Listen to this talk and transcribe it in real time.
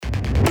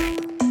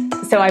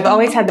So I've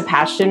always had the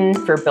passion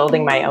for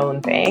building my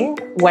own thing,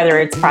 whether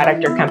it's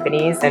product or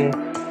companies. And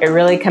it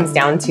really comes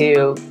down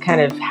to kind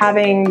of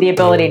having the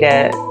ability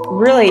to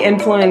really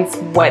influence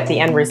what the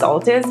end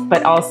result is,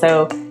 but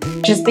also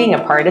just being a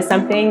part of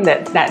something,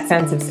 that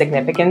sense of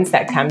significance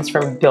that comes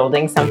from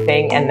building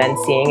something and then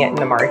seeing it in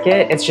the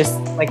market. It's just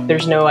like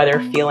there's no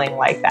other feeling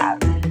like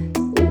that.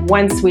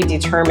 Once we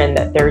determine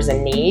that there's a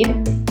need,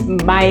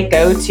 my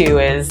go-to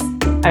is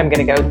I'm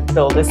going to go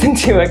build this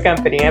into a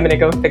company. I'm going to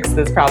go fix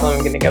this problem. I'm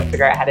going to go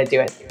figure out how to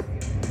do it.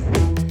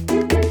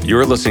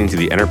 You're listening to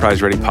the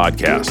EnterpriseReady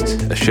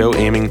podcast, a show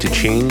aiming to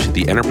change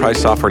the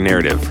enterprise software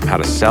narrative from how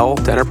to sell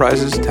to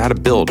enterprises to how to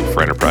build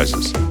for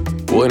enterprises.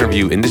 We'll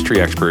interview industry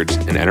experts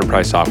and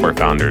enterprise software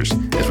founders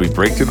as we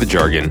break through the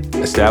jargon,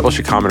 establish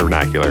a common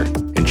vernacular,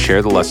 and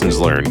share the lessons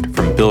learned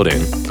from building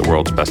the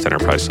world's best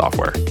enterprise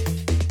software.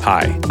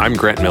 Hi, I'm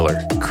Grant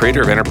Miller,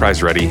 creator of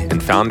EnterpriseReady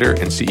and founder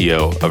and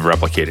CEO of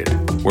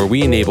Replicated, where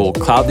we enable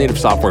cloud-native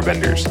software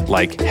vendors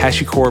like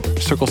HashiCorp,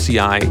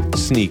 CircleCI,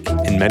 Sneak,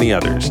 and many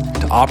others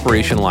to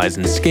operationalize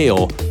and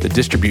scale the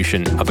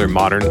distribution of their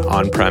modern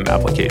on-prem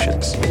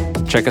applications.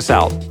 Check us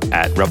out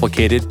at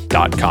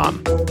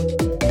replicated.com.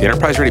 The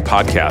EnterpriseReady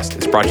podcast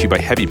is brought to you by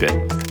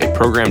HeavyBit, a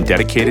program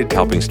dedicated to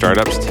helping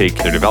startups take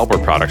their developer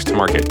products to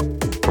market.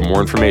 For more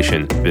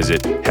information,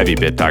 visit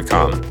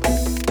heavybit.com.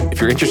 If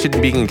you're interested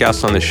in being a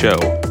guest on the show,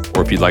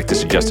 or if you'd like to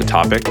suggest a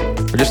topic,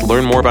 or just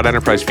learn more about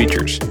enterprise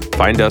features,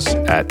 find us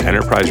at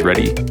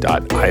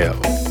enterpriseready.io.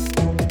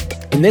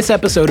 In this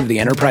episode of the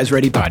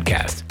EnterpriseReady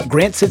podcast,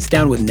 Grant sits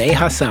down with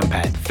Neha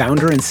Sampat,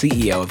 founder and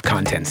CEO of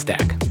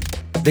Contentstack.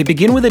 They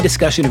begin with a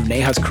discussion of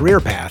Neha's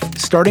career path,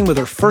 starting with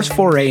her first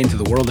foray into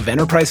the world of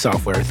enterprise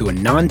software through a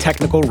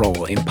non-technical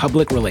role in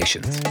public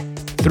relations.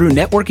 Through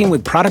networking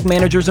with product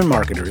managers and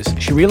marketers,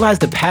 she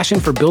realized a passion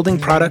for building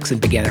products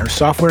and began her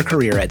software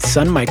career at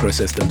Sun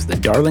Microsystems, the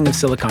darling of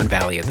Silicon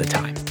Valley at the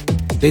time.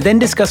 They then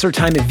discuss her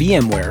time at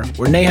VMware,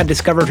 where Neha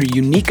discovered her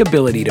unique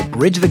ability to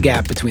bridge the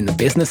gap between the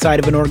business side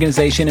of an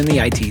organization and the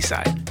IT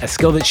side, a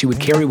skill that she would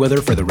carry with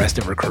her for the rest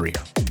of her career.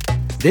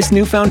 This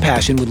newfound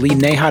passion would lead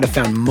Neha to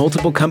found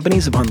multiple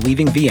companies upon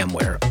leaving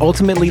VMware,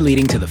 ultimately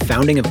leading to the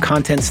founding of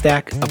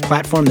Contentstack, a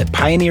platform that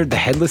pioneered the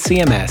headless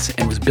CMS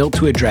and was built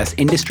to address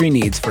industry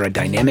needs for a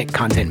dynamic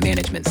content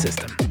management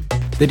system.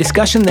 The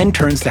discussion then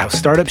turns to how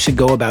startups should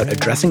go about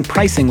addressing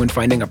pricing when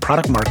finding a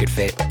product market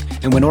fit,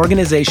 and when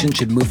organizations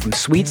should move from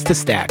suites to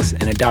stacks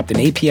and adopt an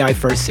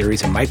API-first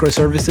series of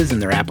microservices in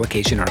their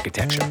application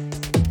architecture.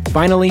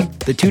 Finally,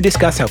 the two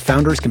discuss how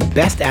founders can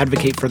best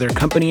advocate for their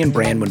company and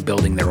brand when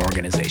building their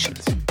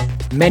organizations.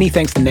 Many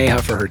thanks to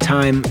Neha for her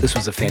time. This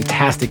was a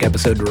fantastic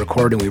episode to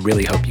record, and we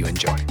really hope you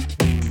enjoy.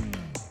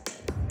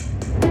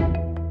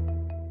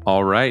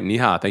 All right,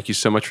 Neha, thank you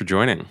so much for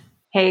joining.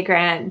 Hey,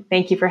 Grant.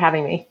 Thank you for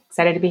having me.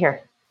 Excited to be here.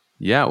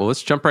 Yeah, well,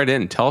 let's jump right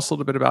in. Tell us a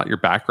little bit about your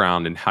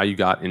background and how you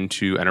got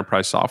into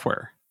enterprise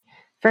software.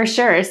 For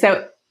sure.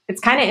 So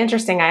it's kind of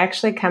interesting. I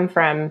actually come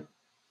from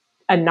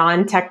a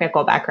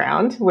non-technical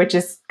background, which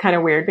is kind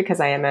of weird because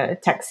I am a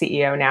tech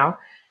CEO now.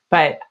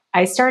 But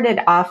I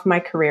started off my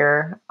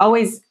career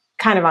always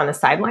kind of on the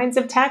sidelines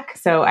of tech.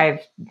 So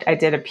I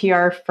did a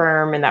PR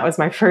firm, and that was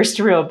my first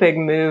real big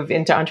move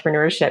into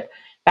entrepreneurship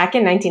back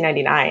in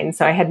 1999.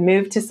 So I had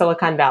moved to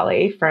Silicon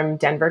Valley from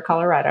Denver,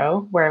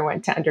 Colorado, where I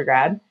went to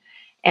undergrad.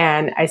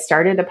 And I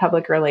started a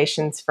public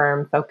relations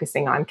firm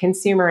focusing on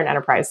consumer and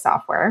enterprise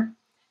software.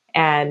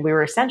 And we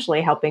were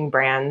essentially helping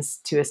brands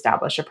to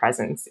establish a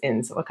presence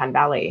in Silicon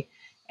Valley.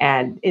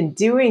 And in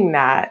doing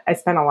that, I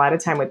spent a lot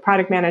of time with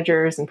product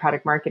managers and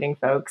product marketing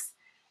folks.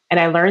 And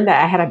I learned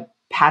that I had a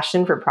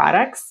passion for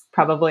products,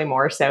 probably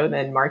more so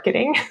than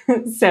marketing.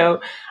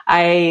 So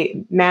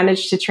I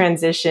managed to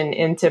transition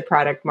into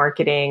product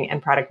marketing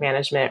and product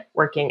management,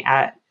 working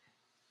at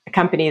a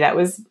company that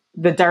was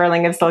the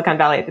darling of Silicon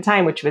Valley at the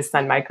time, which was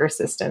Sun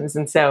Microsystems.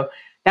 And so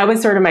that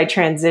was sort of my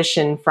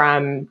transition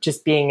from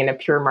just being in a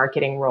pure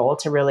marketing role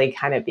to really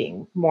kind of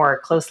being more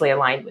closely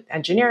aligned with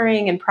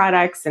engineering and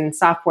products and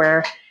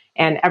software.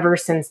 And ever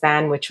since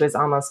then, which was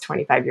almost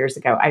 25 years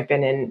ago, I've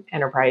been in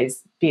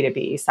enterprise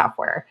B2B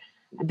software.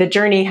 The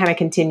journey kind of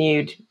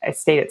continued. I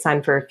stayed at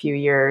Sun for a few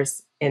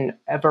years in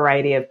a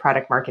variety of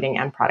product marketing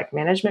and product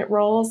management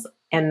roles.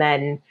 And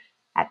then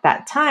at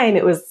that time,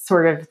 it was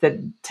sort of the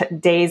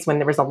days when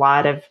there was a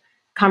lot of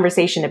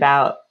conversation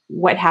about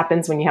what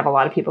happens when you have a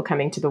lot of people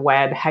coming to the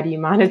web. How do you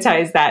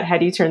monetize that? How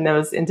do you turn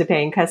those into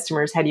paying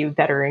customers? How do you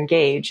better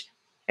engage?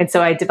 And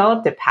so I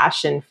developed a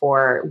passion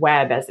for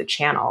web as a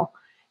channel.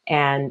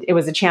 And it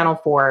was a channel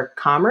for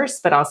commerce,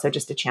 but also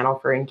just a channel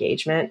for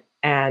engagement.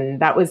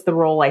 And that was the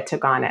role I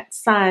took on at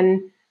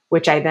Sun,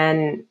 which I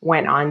then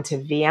went on to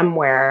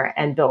VMware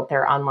and built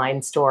their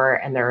online store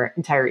and their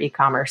entire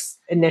e-commerce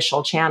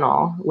initial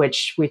channel,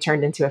 which we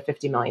turned into a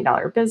 $50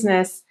 million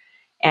business.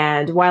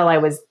 And while I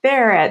was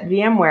there at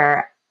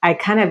VMware, I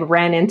kind of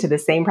ran into the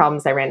same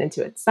problems I ran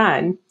into at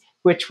Sun,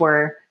 which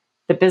were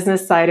the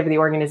business side of the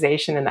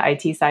organization and the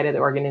IT side of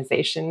the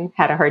organization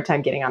had a hard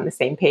time getting on the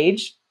same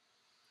page.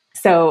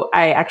 So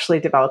I actually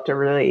developed a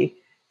really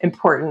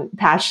important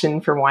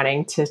passion for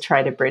wanting to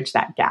try to bridge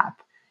that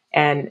gap.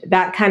 And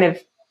that kind of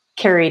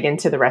carried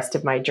into the rest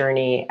of my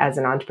journey as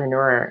an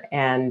entrepreneur.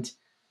 And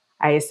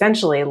I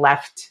essentially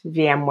left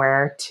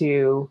VMware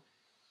to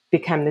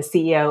become the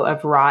CEO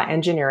of Raw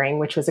Engineering,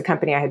 which was a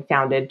company I had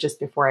founded just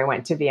before I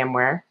went to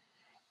VMware.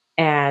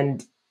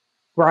 And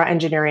Raw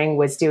Engineering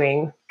was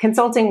doing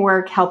consulting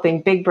work,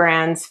 helping big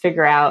brands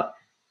figure out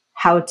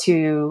how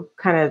to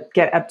kind of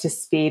get up to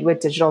speed with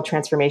digital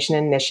transformation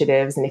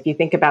initiatives. And if you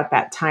think about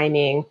that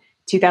timing,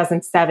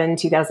 2007,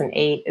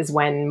 2008 is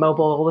when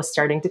mobile was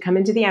starting to come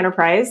into the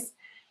enterprise,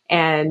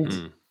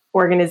 and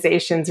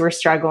organizations were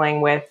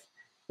struggling with,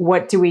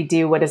 what do we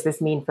do? What does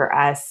this mean for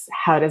us?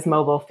 How does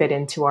mobile fit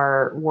into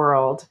our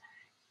world?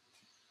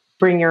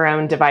 Bring your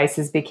own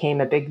devices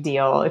became a big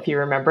deal, if you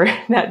remember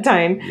that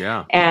time.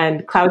 Yeah.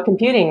 And cloud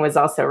computing was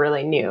also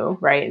really new,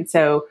 right? And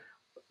so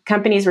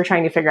companies were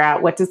trying to figure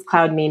out, what does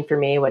cloud mean for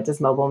me? What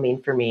does mobile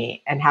mean for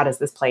me? And how does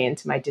this play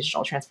into my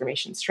digital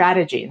transformation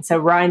strategy? And so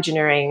Raw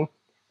Engineering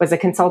was a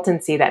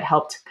consultancy that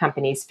helped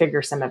companies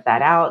figure some of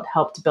that out,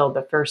 helped build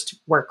the first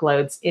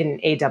workloads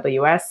in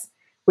AWS.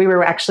 We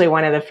were actually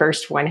one of the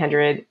first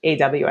 100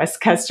 AWS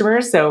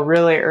customers. So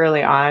really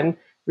early on,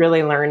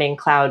 really learning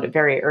cloud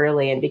very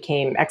early and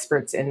became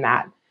experts in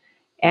that.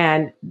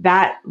 And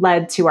that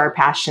led to our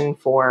passion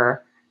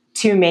for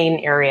two main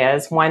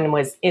areas. One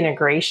was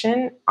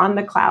integration on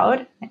the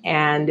cloud,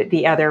 and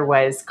the other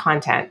was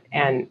content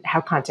and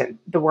how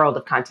the world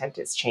of content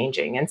is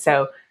changing. And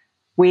so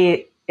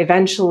we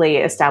eventually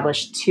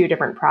established two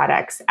different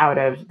products out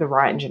of the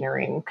Raw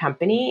Engineering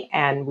company.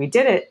 And we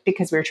did it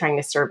because we were trying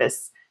to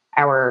service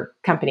our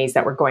companies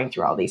that were going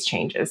through all these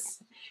changes.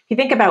 If you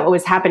think about what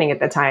was happening at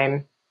the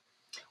time,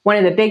 one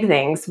of the big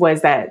things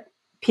was that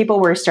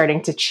people were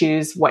starting to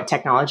choose what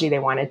technology they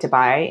wanted to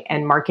buy,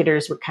 and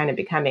marketers were kind of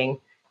becoming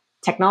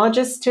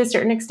technologists to a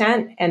certain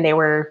extent, and they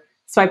were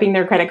swiping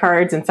their credit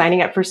cards and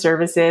signing up for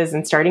services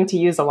and starting to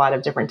use a lot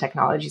of different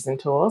technologies and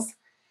tools.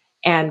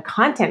 And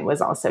content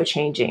was also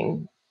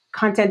changing.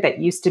 Content that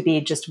used to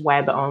be just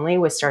web only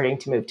was starting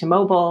to move to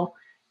mobile,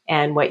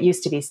 and what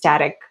used to be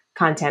static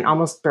content,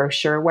 almost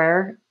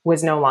brochureware,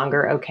 was no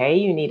longer okay.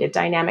 You needed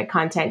dynamic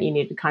content. You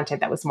needed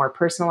content that was more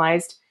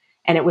personalized.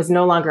 And it was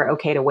no longer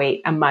okay to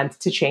wait a month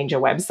to change a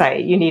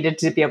website. You needed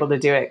to be able to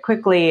do it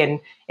quickly and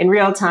in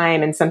real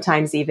time, and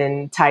sometimes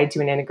even tied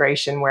to an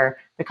integration where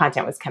the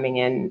content was coming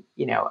in,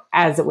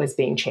 as it was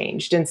being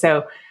changed. And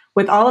so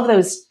with all of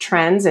those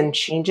trends and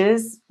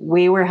changes,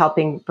 we were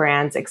helping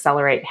brands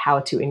accelerate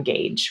how to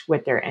engage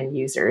with their end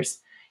users.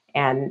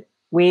 And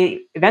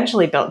we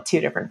eventually built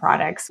two different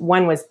products.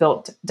 One was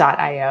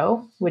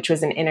Built.io, which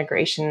was an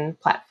integration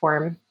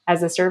platform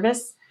as a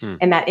service.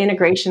 And that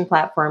integration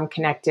platform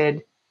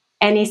connected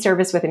any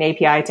service with an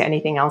API to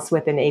anything else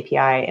with an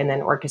API, and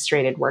then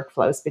orchestrated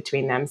workflows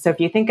between them. So if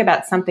you think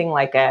about something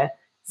like a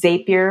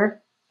Zapier,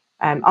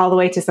 all the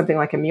way to something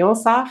like a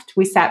MuleSoft,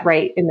 we sat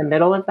right in the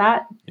middle of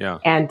that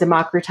and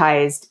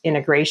democratized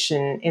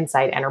integration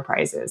inside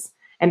enterprises.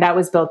 And that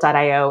was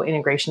Built.io,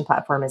 Integration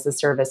Platform as a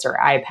Service, or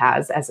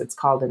iPaaS as it's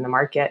called in the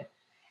market.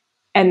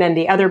 And then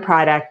the other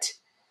product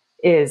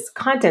is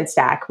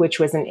Contentstack, which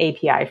was an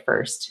API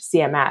first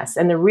CMS.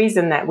 And the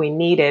reason that we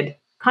needed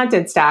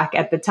Contentstack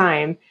at the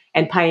time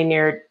and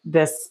pioneered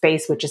this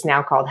space, which is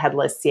now called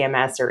headless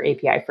CMS or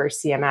API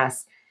first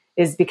CMS,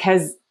 is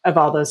because of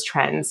all those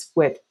trends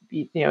with,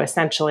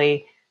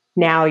 essentially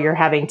now you're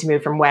having to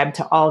move from web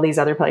to all these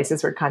other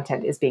places where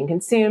content is being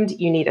consumed.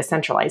 You need a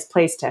centralized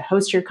place to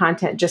host your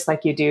content, just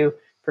like you do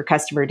for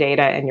customer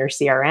data and your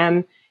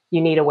CRM.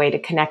 You need a way to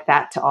connect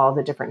that to all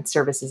the different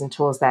services and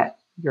tools that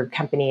your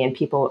company and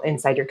people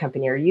inside your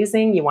company are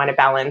using. You want to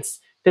balance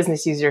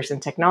business users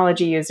and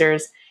technology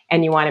users,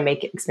 and you want to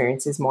make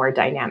experiences more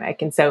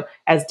dynamic. And so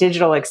as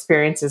digital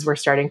experiences were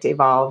starting to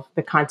evolve,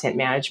 the content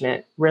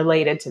management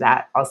related to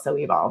that also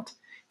evolved.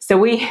 So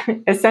we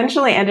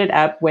essentially ended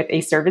up with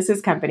a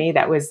services company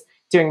that was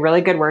doing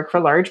really good work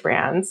for large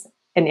brands,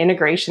 an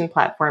integration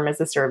platform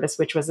as a service,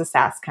 which was a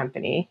SaaS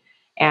company,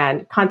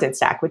 and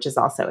Contentstack, which is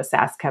also a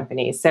SaaS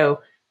company.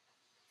 So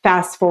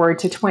fast forward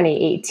to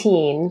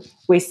 2018,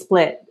 we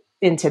split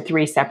into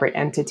three separate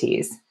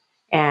entities.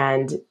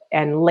 And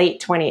late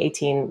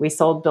 2018, we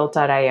sold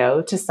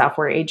Built.io to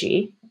Software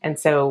AG. And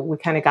so we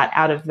kind of got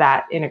out of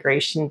that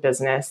integration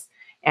business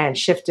and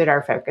shifted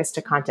our focus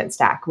to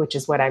Contentstack, which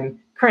is what I'm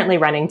currently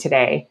running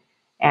today.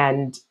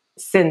 And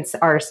since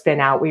our spin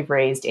out, we've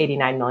raised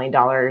 $89 million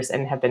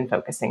and have been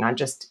focusing on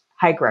just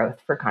high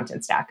growth for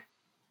Contentstack.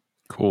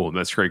 Cool.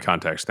 That's great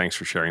context. Thanks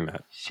for sharing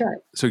that. Sure.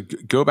 So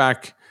go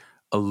back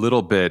a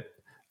little bit.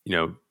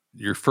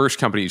 Your first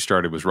company you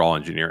started was Raw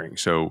Engineering.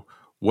 So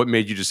what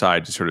made you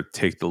decide to sort of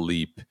take the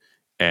leap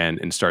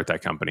and start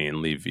that company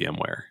and leave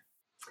VMware?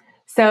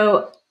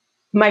 So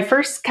my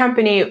first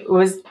company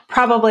was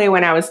probably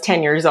when I was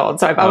 10 years old.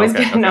 So I've always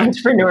been an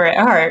entrepreneur at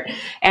heart,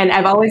 and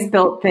I've always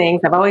built things.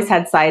 I've always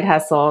had side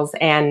hustles.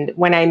 And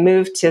when I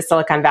moved to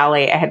Silicon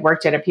Valley, I had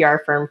worked at a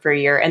PR firm for a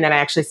year. And then I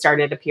actually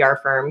started a PR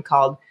firm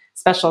called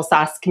Special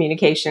Sauce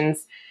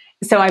Communications.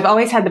 so I've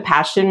always had the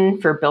passion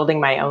for building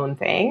my own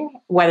thing,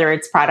 whether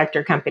it's product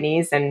or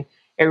companies. And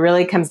it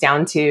really comes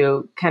down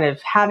to kind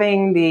of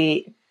having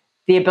the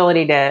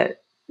ability to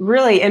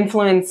really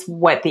influence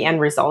what the end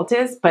result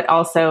is, but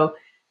also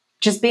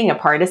just being a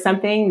part of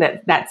something,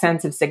 that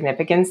sense of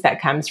significance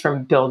that comes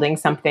from building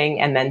something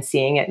and then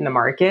seeing it in the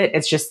market.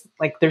 It's just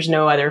like, there's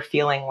no other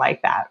feeling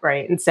like that.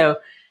 Right. And so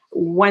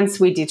once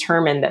we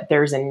determine that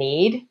there's a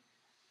need,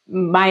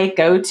 my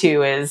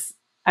go-to is,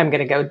 I'm going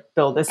to go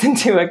build this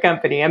into a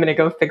company. I'm going to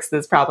go fix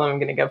this problem. I'm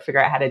going to go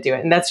figure out how to do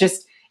it. And that's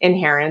just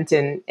inherent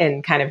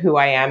in kind of who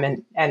I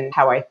am and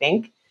how I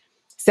think.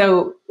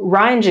 So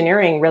raw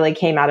engineering really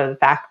came out of the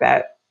fact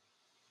that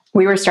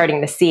we were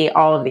starting to see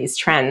all of these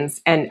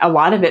trends. And a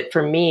lot of it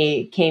for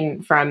me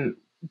came from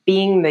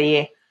being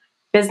the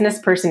business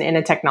person in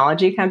a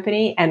technology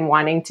company and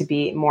wanting to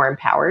be more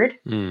empowered.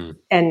 And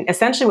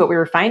essentially what we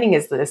were finding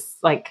is this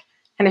like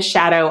kind of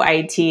shadow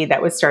IT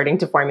that was starting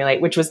to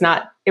formulate, which was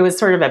not, it was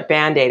sort of a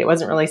Band-Aid. It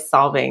wasn't really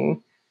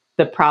solving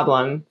the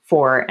problem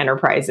for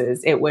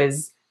enterprises. It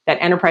was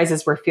that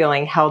enterprises were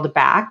feeling held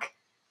back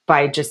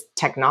by just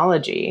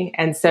technology.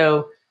 And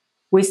so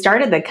we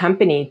started the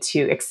company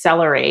to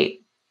accelerate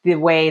the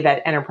way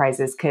that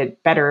enterprises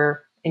could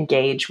better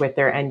engage with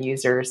their end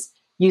users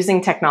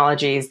using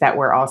technologies that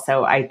were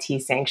also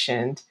IT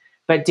sanctioned,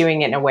 but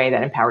doing it in a way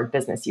that empowered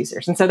business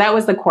users. And so that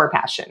was the core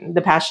passion.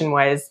 The passion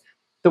was,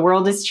 the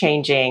world is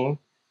changing.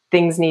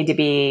 Things need to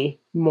be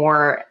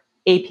more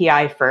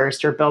API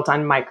first or built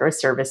on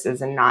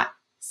microservices and not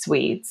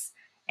suites.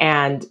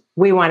 And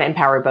we want to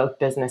empower both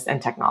business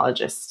and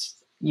technologist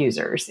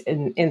users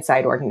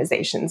inside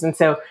organizations. And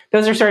so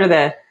those are sort of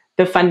the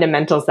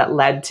fundamentals that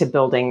led to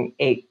building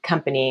a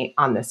company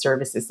on the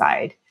services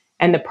side.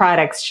 And the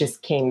products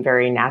just came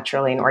very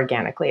naturally and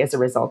organically as a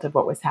result of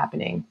what was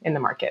happening in the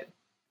market.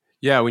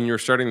 Yeah, when you were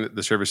starting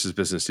the services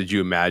business, did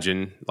you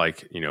imagine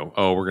like,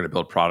 oh, we're going to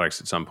build products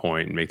at some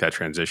point and make that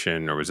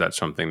transition? Or was that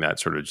something that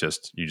sort of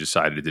just you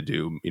decided to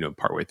do,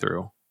 partway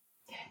through?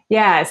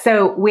 Yeah.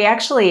 So we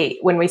actually,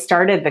 when we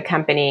started the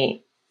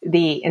company,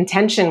 the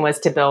intention was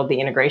to build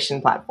the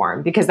integration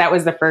platform because that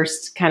was the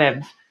first kind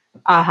of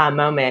aha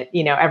moment.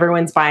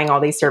 Everyone's buying all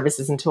these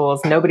services and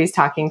tools. Nobody's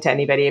talking to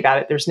anybody about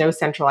it. There's no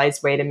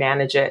centralized way to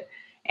manage it.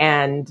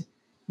 And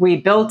we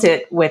built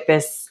it with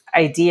this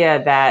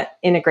idea that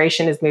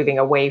integration is moving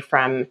away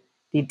from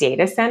the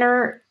data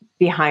center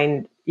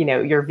behind,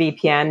 your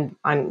VPN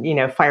on,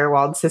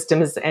 firewalled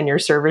systems and your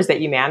servers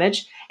that you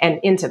manage and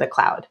into the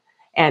cloud.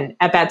 And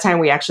at that time,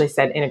 we actually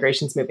said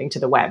integration's moving to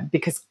the web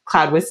because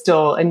cloud was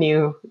still a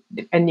new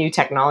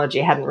technology,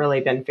 hadn't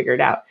really been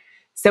figured out.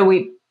 So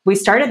we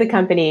started the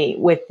company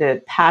with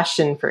the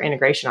passion for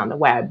integration on the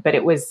web, but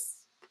it was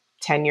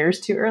 10 years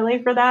too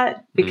early for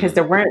that because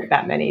there weren't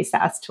that many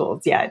SaaS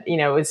tools yet.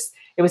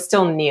 It was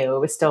still new. It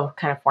was still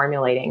kind of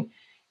formulating.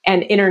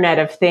 And Internet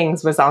of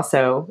Things was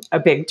also a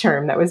big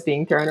term that was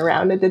being thrown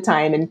around at the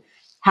time. And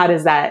how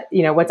does that,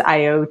 what's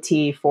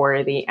IoT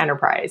for the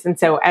enterprise? And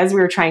so as we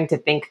were trying to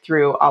think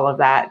through all of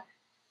that,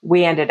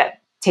 we ended up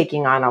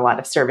taking on a lot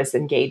of service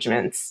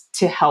engagements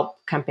to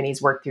help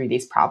companies work through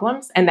these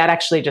problems. And that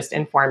actually just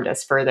informed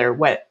us further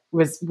what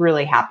was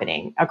really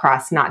happening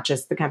across not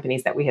just the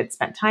companies that we had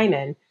spent time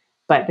in,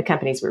 but the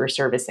companies we were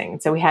servicing.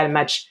 So we had a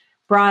much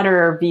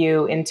broader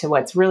view into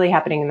what's really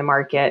happening in the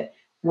market,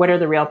 what are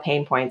the real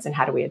pain points, and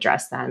how do we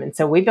address them? And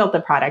so we built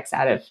the products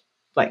out of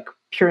like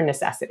pure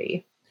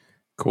necessity.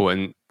 Cool.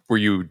 And were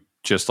you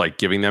just like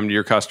giving them to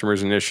your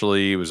customers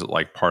initially? Was it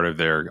like part of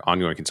their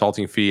ongoing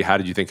consulting fee? How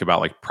did you think about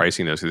like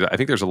pricing those? Because I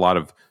think there's a lot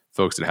of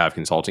folks that have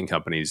consulting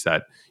companies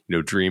that,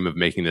 dream of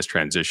making this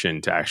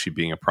transition to actually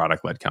being a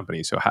product-led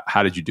company. So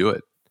how did you do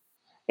it?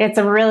 It's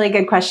a really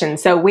good question.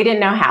 So we didn't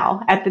know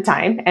how at the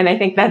time. And I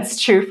think that's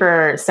true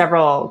for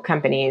several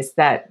companies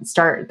that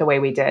start the way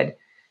we did.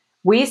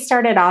 We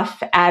started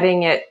off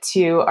adding it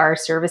to our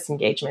service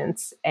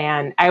engagements.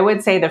 And I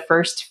would say the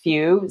first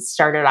few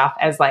started off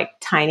as like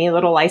tiny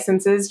little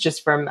licenses,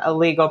 just from a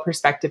legal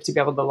perspective to be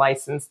able to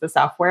license the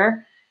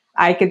software.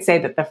 I could say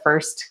that the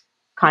first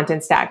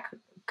Contentstack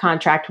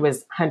contract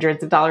was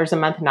hundreds of dollars a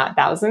month, not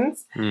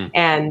thousands.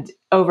 And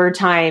over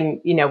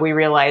time, we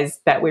realized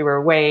that we were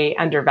way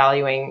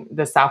undervaluing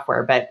the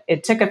software, but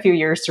it took a few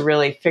years to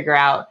really figure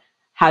out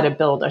how to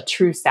build a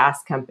true SaaS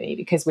company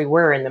because we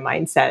were in the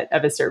mindset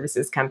of a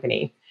services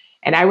company.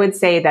 And I would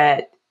say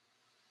that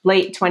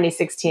late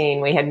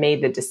 2016, we had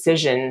made the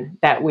decision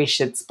that we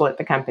should split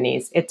the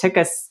companies. It took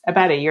us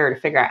about a year to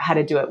figure out how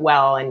to do it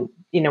well and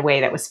in a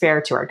way that was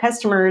fair to our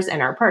customers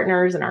and our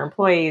partners and our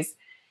employees.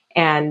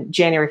 And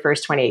January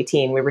 1st,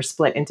 2018, we were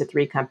split into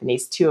 3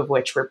 companies, 2 of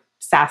which were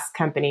SaaS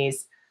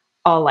companies,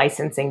 all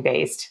licensing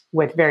based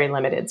with very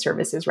limited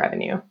services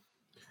revenue.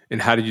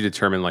 And how did you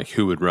determine like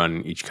who would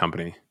run each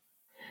company?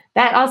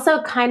 That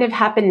also kind of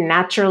happened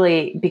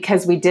naturally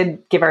because we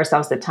did give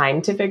ourselves the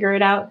time to figure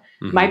it out.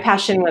 My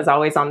passion was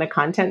always on the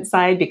content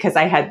side because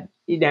I had,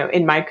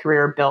 in my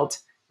career built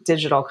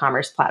digital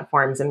commerce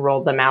platforms and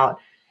rolled them out.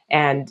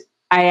 And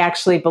I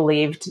actually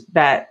believed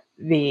that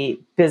the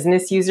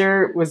business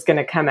user was going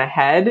to come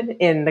ahead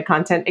in the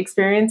content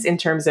experience in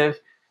terms of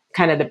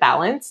kind of the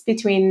balance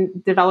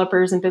between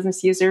developers and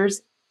business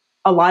users.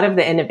 A lot of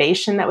the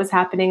innovation that was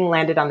happening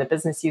landed on the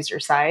business user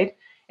side.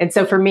 And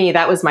so for me,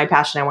 that was my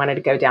passion. I wanted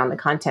to go down the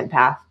content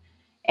path.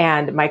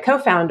 And my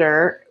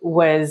co-founder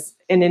was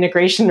an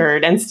integration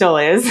nerd and still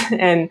is.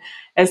 And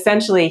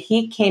essentially,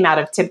 he came out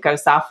of Tibco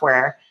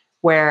Software,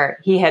 where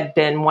he had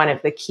been one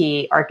of the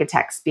key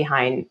architects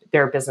behind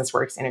their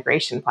BusinessWorks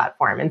integration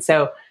platform. And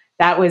so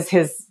that was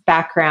his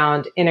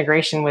background.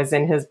 Integration was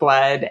in his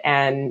blood.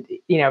 And,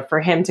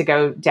 for him to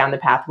go down the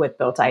path with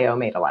Built.io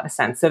made a lot of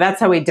sense. So that's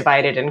how we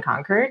divided and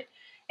conquered.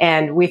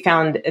 And we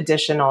found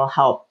additional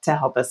help to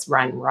help us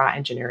run raw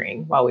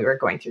engineering while we were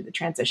going through the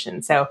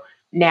transition. So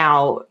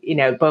now,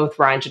 both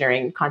raw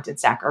engineering and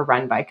Contentstack are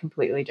run by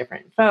completely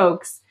different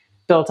folks.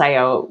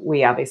 Built.io,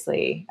 we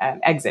obviously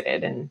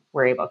exited and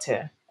were able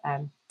to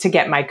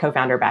get my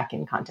co-founder back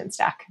in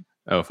Contentstack.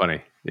 Oh,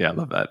 funny. Yeah, I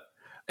love that.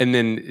 And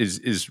then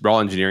is raw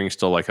engineering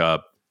still like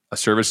a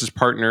services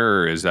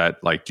partner, or is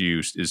that like,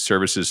 is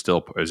services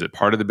still, is it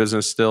part of the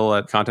business still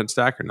at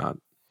Contentstack or not?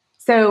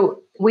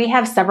 So we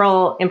have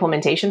several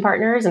implementation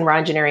partners, and raw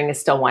engineering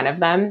is still one of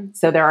them.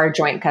 So there are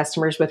joint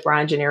customers with raw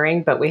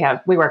engineering, but we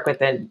work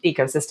with an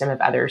ecosystem of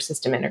other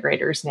system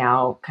integrators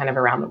now kind of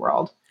around the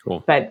world.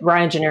 Cool. But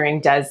raw engineering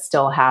does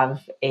still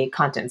have a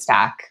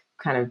Contentstack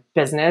kind of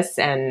business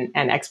and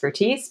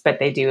expertise, but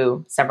they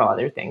do several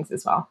other things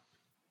as well.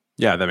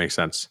 Yeah, that makes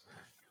sense.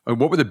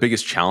 What were the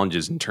biggest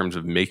challenges in terms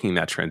of making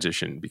that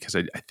transition? Because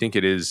I think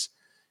it is,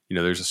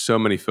 there's so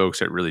many folks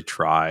that really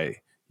try.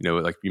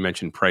 Like you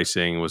mentioned,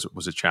 pricing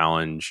was a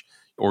challenge,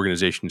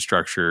 organization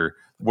structure.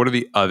 What are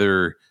the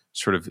other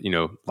sort of,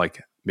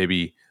 like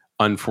maybe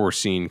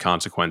unforeseen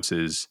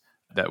consequences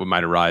that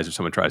might arise if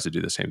someone tries to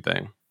do the same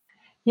thing?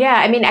 Yeah,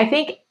 I mean, I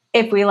think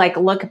if we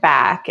look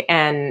back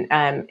and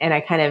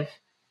I kind of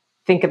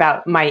think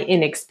about my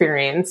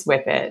inexperience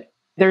with it,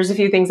 there's a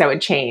few things that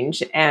would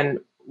change. And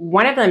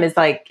one of them is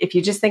if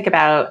you just think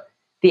about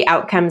the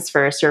outcomes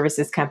for a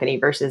services company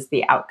versus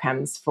the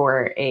outcomes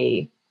for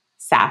a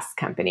SaaS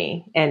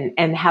company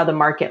and how the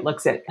market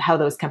looks at how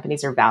those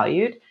companies are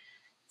valued.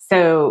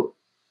 So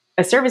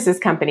a services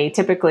company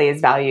typically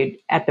is valued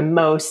at the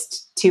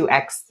most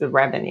 2x the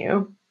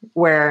revenue,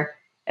 where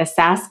a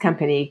SaaS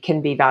company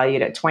can be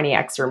valued at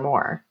 20x or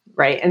more,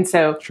 right? And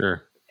so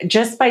sure.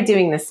 Just by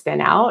doing the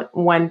spin out,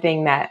 one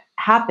thing that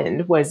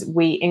happened was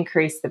we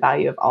increased the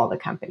value of all the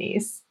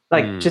companies,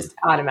 just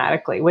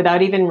automatically,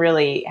 without even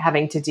really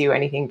having to do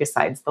anything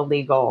besides the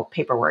legal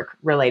paperwork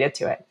related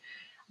to it.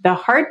 The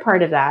hard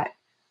part of that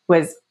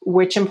was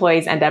which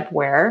employees end up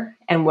where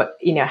and what,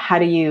 how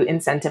do you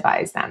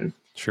incentivize them?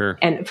 Sure.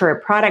 And for a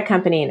product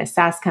company and a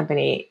SaaS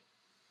company,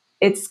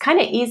 it's kind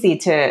of easy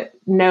to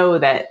know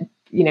that,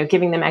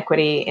 giving them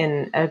equity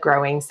in a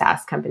growing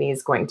SaaS company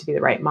is going to be the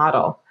right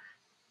model.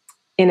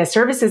 In a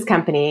services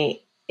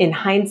company, in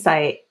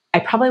hindsight, I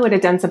probably would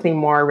have done something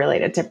more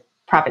related to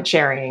profit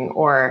sharing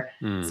or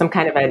some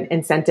kind of an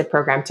incentive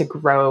program to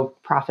grow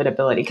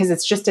profitability, because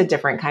it's just a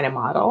different kind of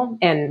model.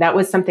 And that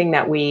was something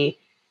that we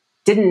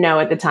didn't know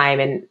at the time.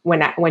 And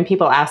when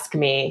people ask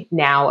me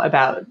now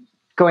about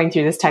going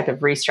through this type of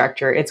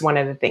restructure, it's one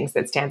of the things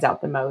that stands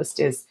out the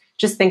most is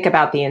just think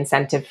about the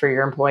incentive for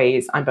your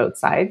employees on both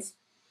sides.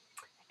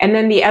 And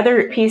then the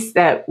other piece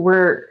that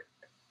we're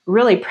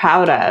really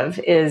proud of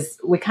is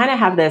we kind of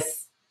have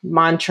this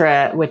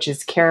mantra, which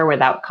is care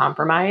without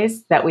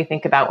compromise, that we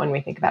think about when we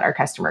think about our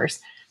customers.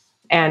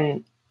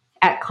 And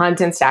at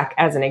Contentstack,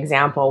 as an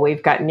example,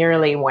 we've got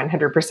nearly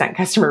 100%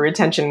 customer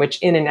retention, which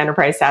in an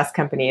enterprise SaaS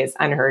company is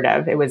unheard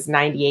of. It was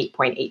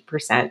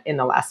 98.8% in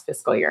the last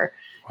fiscal year.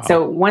 Wow.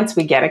 So once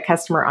we get a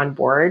customer on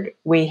board,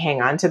 we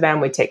hang on to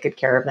them, we take good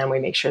care of them, we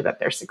make sure that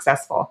they're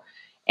successful.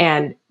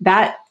 And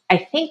that, I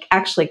think,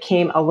 actually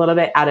came a little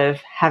bit out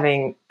of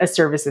having a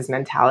services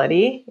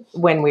mentality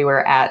when we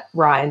were at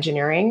raw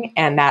engineering,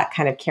 and that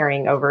kind of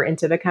carrying over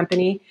into the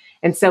company.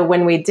 And so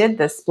when we did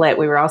the split,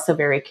 we were also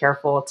very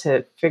careful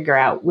to figure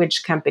out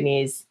which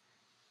companies,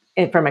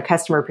 from a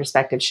customer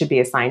perspective, should be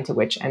assigned to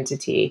which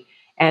entity.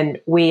 And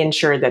we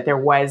ensured that there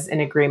was an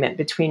agreement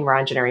between raw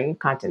engineering and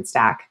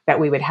Contentstack that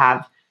we would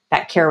have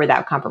that care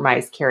without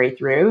compromise carry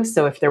through.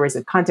 So if there was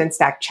a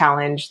Contentstack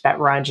challenge that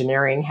raw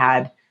engineering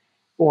had,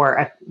 or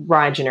a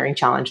raw engineering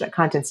challenge that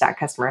Contentstack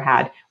customer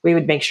had, we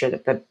would make sure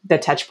that the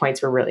touch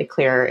points were really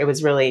clear. It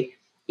was really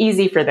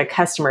easy for the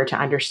customer to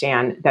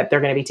understand that they're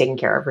going to be taken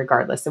care of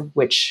regardless of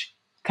which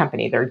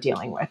company they're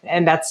dealing with.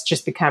 And that's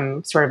just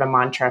become sort of a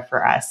mantra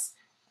for us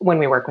when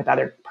we work with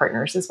other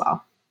partners as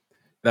well.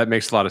 That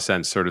makes a lot of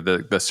sense. Sort of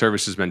the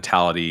services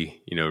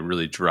mentality,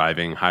 really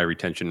driving high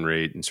retention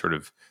rate, and sort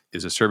of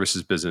is a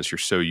services business, you're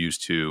so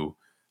used to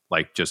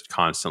just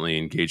constantly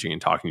engaging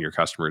and talking to your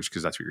customers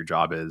because that's what your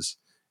job is.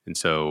 And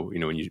so,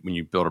 when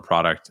you build a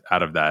product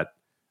out of that,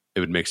 it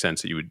would make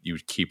sense that you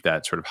would keep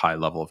that sort of high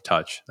level of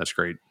touch. That's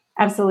great.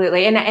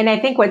 Absolutely. And I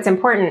think what's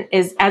important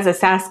is, as a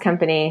SaaS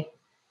company,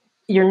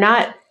 you're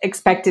not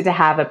expected to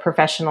have a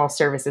professional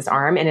services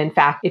arm. And in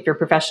fact, if your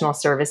professional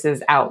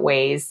services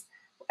outweighs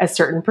a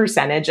certain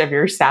percentage of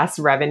your SaaS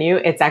revenue,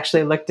 it's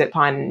actually looked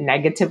upon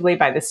negatively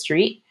by the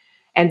street.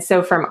 And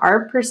so from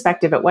our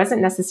perspective, it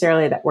wasn't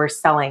necessarily that we're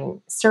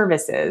selling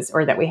services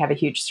or that we have a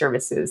huge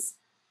services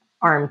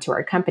arm to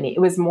our company. It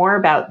was more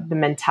about the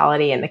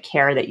mentality and the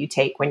care that you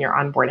take when you're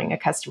onboarding a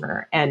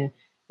customer. And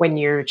when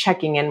you're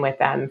checking in with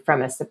them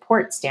from a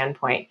support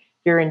standpoint,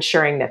 you're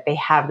ensuring that they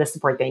have the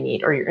support they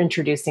need, or you're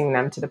introducing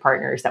them to the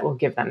partners that will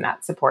give them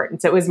that support.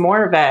 And so it was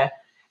more of a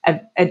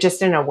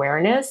just an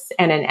awareness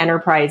and an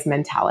enterprise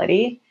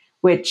mentality,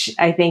 which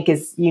I think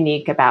is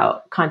unique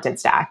about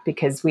Contentstack,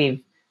 because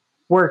we've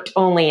worked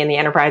only in the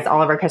enterprise.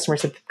 All of our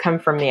customers have come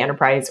from the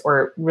enterprise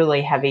or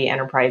really heavy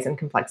enterprise and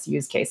complex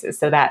use cases.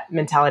 So that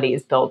mentality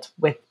is built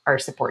with our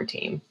support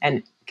team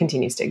and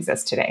continues to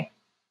exist today.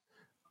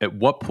 At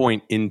what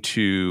point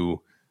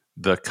into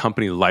the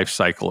company life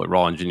cycle at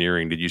Raw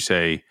Engineering did you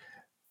say,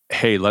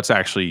 hey, let's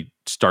actually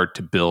start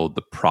to build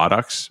the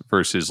products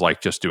versus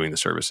like just doing the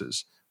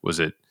services? Was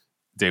it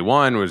day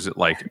one? Was it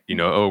like, we're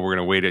going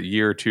to wait a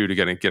year or two to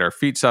get our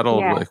feet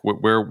settled? Yeah. Like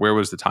where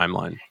was the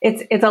timeline?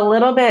 It's a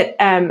little bit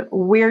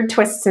weird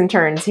twists and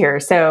turns here.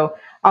 So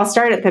I'll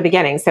start at the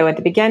beginning. So at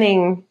the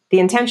beginning, the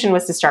intention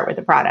was to start with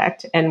the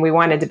product, and we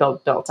wanted to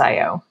build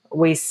Built.io.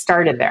 We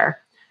started there.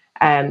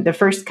 The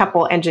first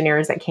couple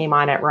engineers that came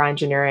on at Raw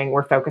Engineering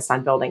were focused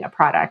on building a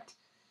product.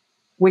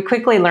 We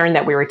quickly learned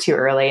that we were too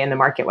early and the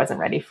market wasn't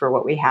ready for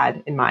what we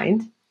had in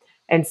mind.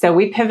 And so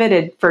we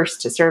pivoted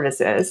first to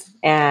services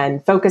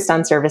and focused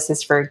on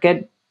services for a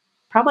good,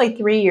 probably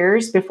 3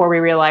 years before we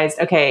realized,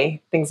 okay,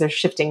 things are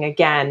shifting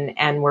again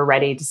and we're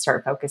ready to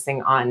start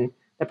focusing on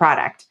the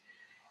product.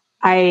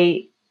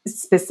 I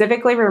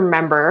specifically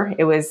remember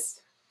it was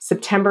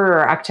September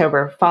or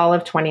October, fall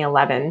of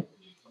 2011,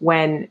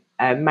 when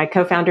my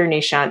co-founder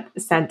Nishant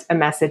sent a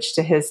message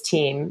to his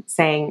team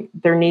saying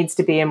there needs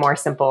to be a more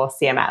simple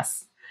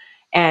CMS.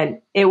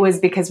 And it was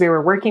because we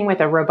were working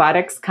with a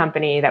robotics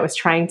company that was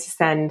trying to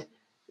send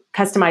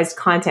customized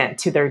content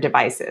to their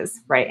devices,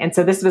 right? And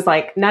so this was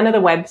like none of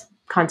the web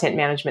content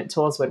management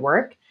tools would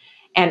work.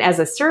 And as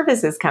a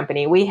services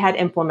company, we had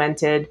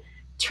implemented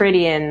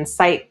Tridian,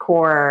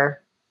 Sitecore,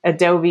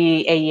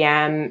 Adobe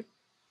AEM,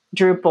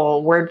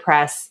 Drupal,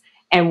 WordPress,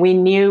 and we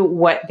knew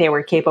what they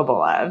were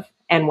capable of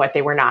and what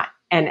they were not.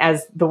 And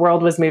as the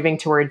world was moving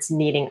towards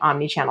needing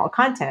omni-channel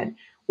content,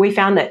 we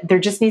found that there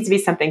just needs to be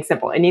something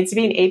simple. It needs to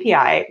be an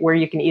API where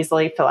you can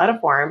easily fill out a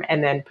form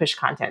and then push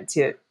content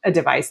to a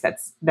device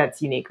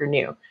that's unique or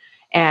new.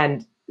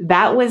 And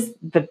that was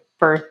the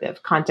birth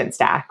of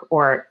Contentstack,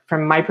 or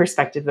from my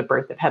perspective, the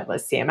birth of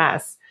headless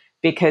CMS,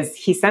 because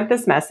he sent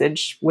this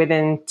message.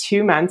 Within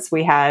 2 months,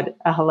 we had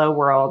a hello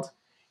world,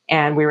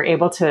 and we were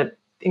able to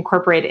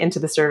incorporate it into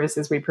the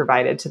services we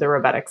provided to the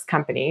robotics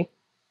company.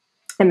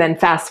 And then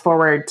fast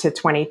forward to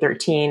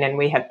 2013, and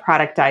we had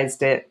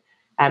productized it.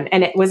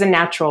 And it was a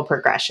natural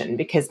progression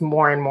because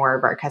more and more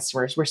of our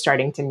customers were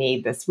starting to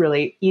need this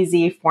really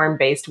easy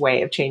form-based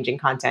way of changing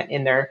content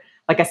in their,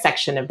 like a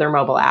section of their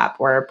mobile app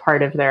or a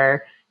part of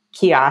their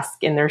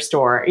kiosk in their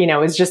store. It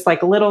was just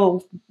like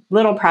little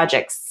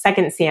projects,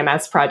 second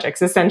CMS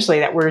projects, essentially,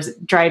 that were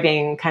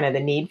driving kind of the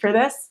need for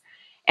this.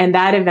 And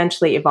that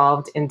eventually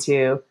evolved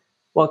into,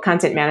 well,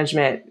 content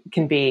management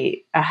can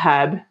be a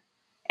hub,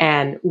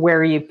 and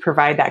where you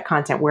provide that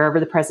content, wherever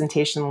the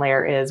presentation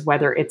layer is,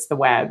 whether it's the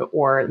web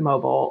or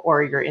mobile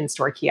or your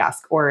in-store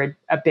kiosk or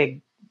a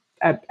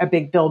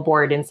big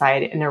billboard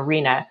inside an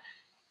arena,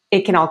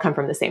 it can all come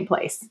from the same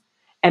place.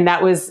 And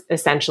that was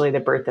essentially the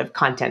birth of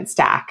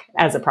Contentstack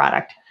as a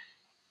product.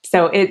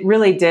 So it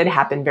really did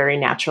happen very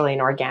naturally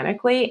and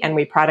organically. And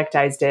we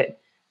productized it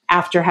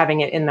after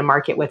having it in the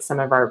market with some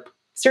of our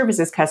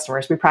services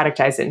customers. We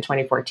productized it in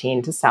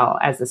 2014 to sell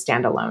as a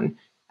standalone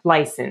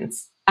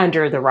license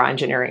under the Raw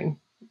Engineering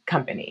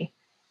company,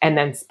 and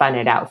then spun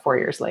it out 4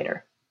 years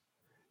later.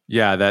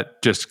 Yeah,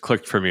 that just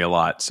clicked for me a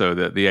lot. So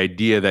the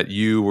idea that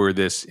you were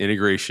this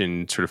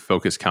integration sort of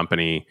focused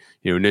company,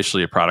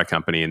 initially a product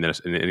company and then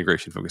an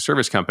integration focused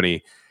service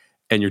company,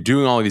 and you're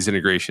doing all of these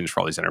integrations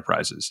for all these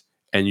enterprises,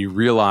 and you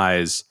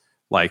realize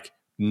like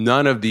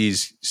none of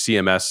these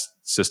CMS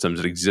systems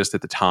that exist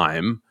at the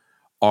time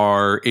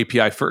are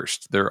API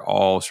first. They're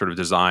all sort of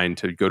designed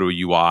to go to a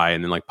UI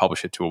and then like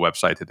publish it to a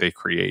website that they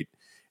create.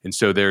 And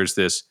so there's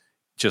this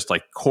just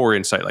like core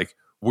insight, like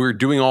we're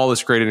doing all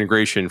this great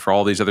integration for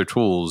all these other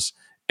tools,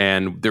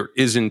 and there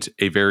isn't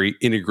a very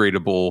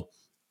integratable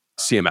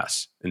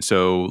CMS. And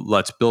so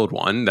let's build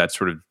one that's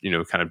sort of,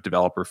 kind of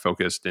developer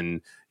focused and,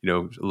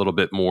 a little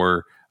bit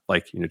more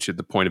like, to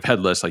the point of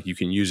headless, like you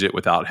can use it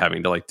without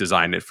having to like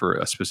design it for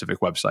a specific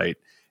website.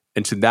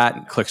 And so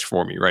that clicks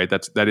for me, right?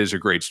 That is a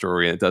great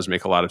story, and it does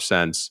make a lot of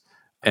sense.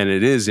 And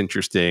it is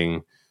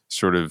interesting,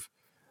 sort of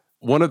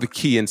one of the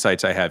key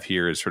insights I have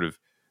here is sort of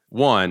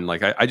one,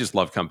 like I just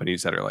love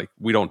companies that are like,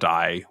 we don't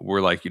die.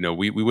 We're like,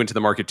 we went to the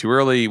market too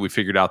early. We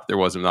figured out that there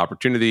wasn't an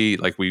opportunity.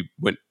 Like we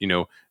went,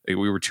 we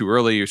were too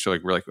early. So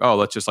like, we're like, oh,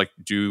 let's just like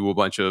do a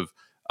bunch of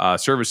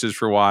services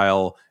for a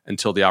while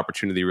until the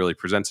opportunity really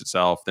presents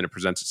itself. Then it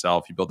presents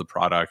itself. You build the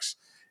products.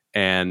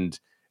 And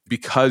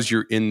because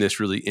you're in this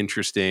really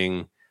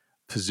interesting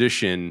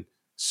position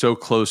so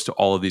close to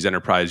all of these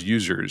enterprise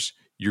users,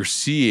 you're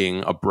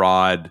seeing a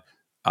broad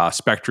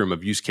spectrum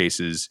of use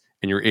cases,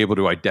 and you're able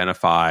to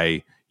identify,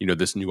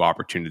 this new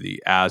opportunity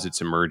as it's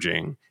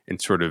emerging,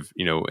 and sort of,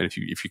 and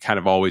if you kind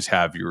of always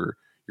have your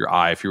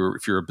eye, if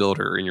you're a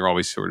builder and you're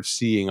always sort of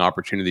seeing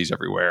opportunities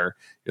everywhere,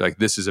 you're like,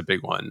 this is a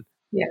big one.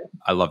 Yeah.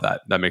 I love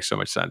that. That makes so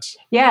much sense.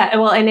 Yeah.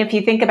 Well, and if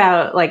you think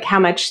about like how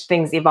much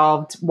things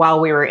evolved while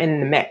we were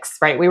in the mix,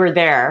 right? We were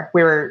there,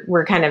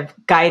 we're kind of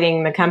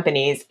guiding the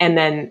companies, and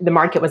then the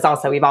market was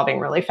also evolving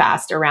really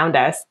fast around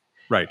us.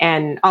 Right.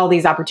 And all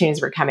these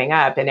opportunities were coming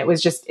up, and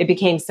it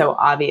became so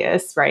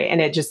obvious, right? And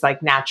it just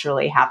like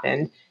naturally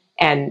happened.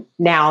 And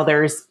now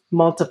there's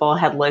multiple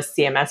headless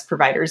CMS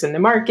providers in the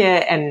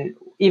market. And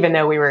even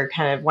though we were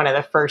kind of one of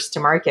the first to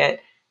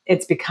market,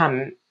 it's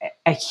become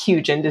a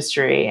huge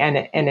industry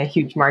and a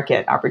huge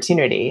market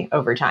opportunity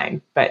over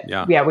time. But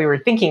yeah, we were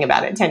thinking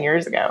about it 10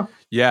 years ago.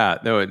 Yeah,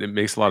 no, it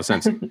makes a lot of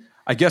sense.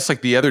 I guess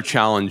like the other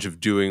challenge of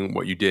doing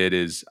what you did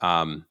is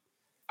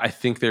I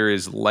think there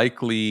is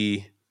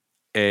likely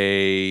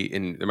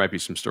and there might be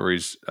some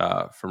stories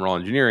from raw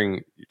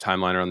engineering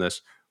timeline on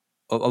this,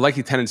 a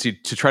likely tendency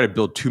to try to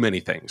build too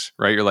many things,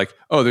 right? You're like,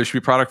 oh, there should be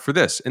a product for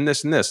this and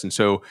this and this. And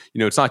so,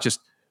 it's not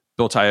just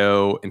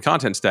Built.io and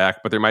Contentstack,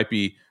 but there might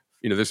be,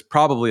 there's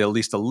probably at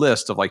least a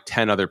list of like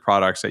 10 other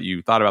products that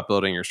you thought about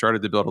building or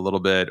started to build a little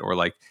bit, or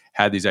like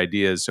had these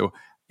ideas. So,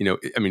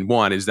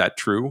 one, is that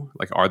true?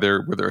 Like, were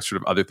there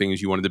sort of other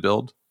things you wanted to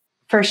build?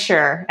 For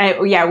sure.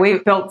 We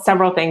built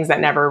several things that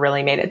never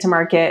really made it to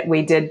market.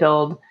 We did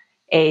build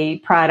a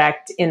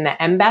product in the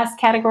MBaaS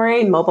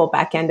category, mobile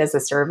backend as a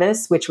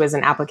service, which was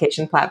an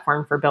application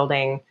platform for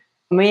building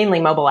mainly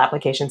mobile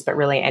applications, but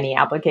really any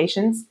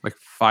applications. Like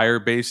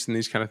Firebase and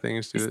these kind of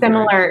things?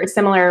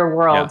 Similar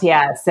world,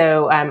 yeah.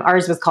 So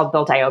ours was called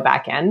Built.io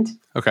Backend.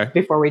 Okay.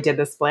 Before we did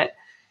the split.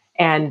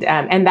 And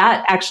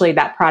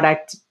that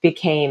product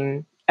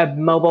became a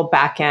mobile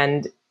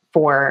backend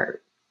for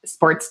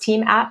sports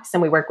team apps.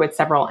 And we work with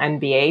several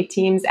NBA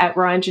teams at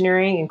Raw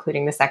Engineering,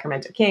 including the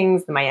Sacramento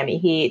Kings, the Miami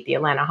Heat, the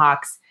Atlanta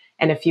Hawks,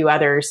 and a few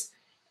others.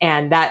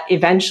 And that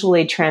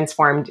eventually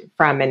transformed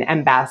from an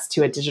MBaaS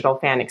to a digital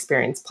fan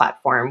experience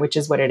platform, which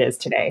is what it is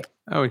today.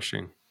 Oh,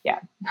 interesting. Yeah.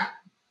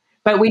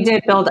 But we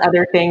did build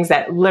other things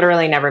that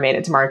literally never made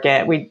it to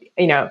market.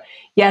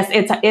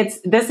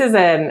 This is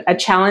a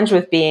challenge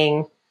with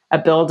being a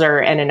builder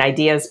and an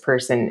ideas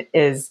person,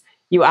 is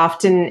you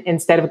often,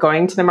 instead of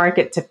going to the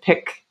market to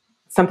pick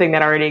something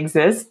that already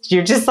exists,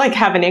 you just like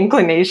have an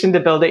inclination to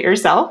build it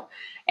yourself,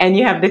 and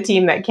you have the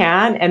team that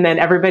can, and then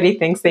everybody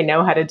thinks they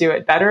know how to do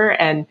it better.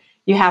 And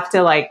you have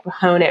to like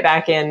hone it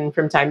back in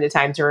from time to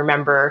time to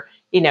remember,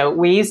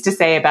 we used to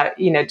say about,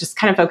 just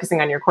kind of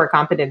focusing on your core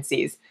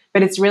competencies,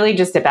 but it's really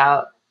just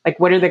about like,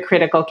 what are the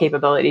critical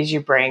capabilities you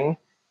bring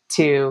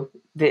to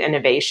the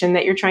innovation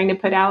that you're trying to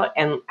put out,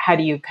 and how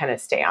do you kind of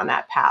stay on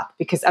that path?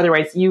 Because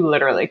otherwise you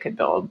literally could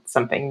build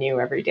something new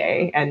every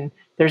day. And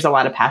there's a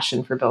lot of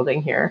passion for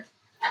building here.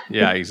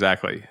 Yeah,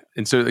 exactly.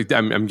 And so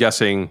I'm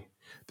guessing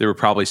there were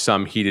probably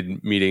some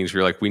heated meetings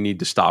where you're like, we need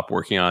to stop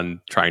working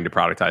on trying to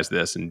productize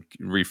this and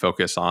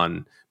refocus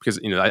on, because,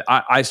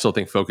 I still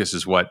think focus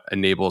is what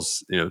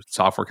enables,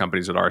 software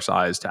companies at our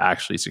size to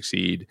actually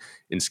succeed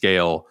and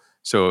scale.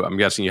 So I'm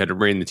guessing you had to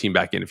rein the team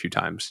back in a few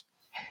times.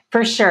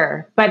 For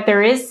sure. But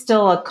there is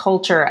still a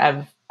culture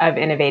of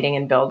innovating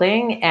and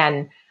building.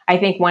 And I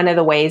think one of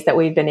the ways that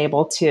we've been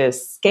able to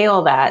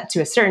scale that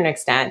to a certain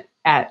extent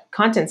at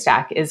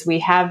Contentstack is we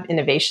have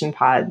innovation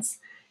pods,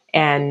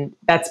 and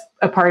that's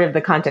a part of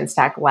the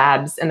Contentstack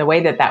labs. And the way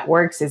that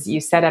works is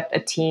you set up a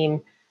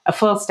team, a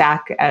full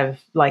stack of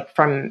like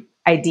from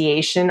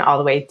ideation all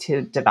the way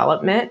to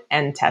development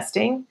and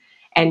testing.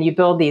 And you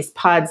build these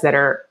pods that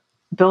are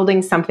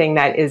building something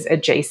that is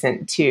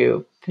adjacent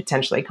to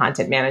potentially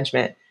content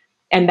management.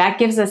 And that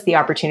gives us the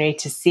opportunity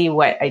to see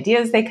what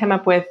ideas they come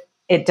up with.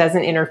 It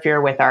doesn't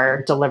interfere with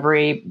our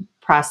delivery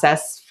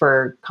process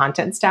for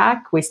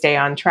Contentstack. We stay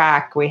on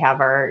track. We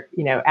have our,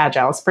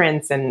 agile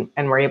sprints, and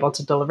we're able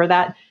to deliver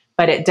that.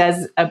 But it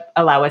does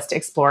allow us to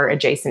explore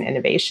adjacent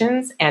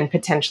innovations and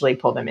potentially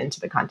pull them into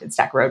the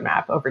Contentstack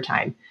roadmap over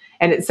time.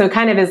 And it so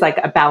kind of is like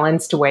a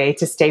balanced way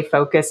to stay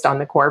focused on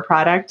the core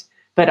product,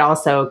 but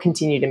also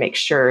continue to make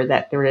sure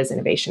that there is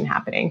innovation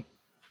happening.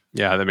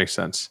 Yeah, that makes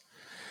sense.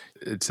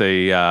 It's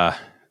a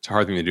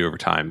hard thing to do over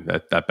time.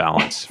 That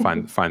balance,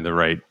 find the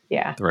right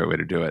way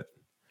to do it.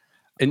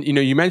 And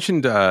you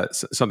mentioned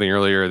something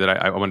earlier that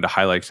I wanted to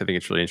highlight because I think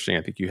it's really interesting.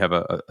 I think you have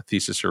a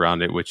thesis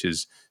around it, which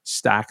is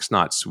stacks,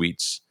 not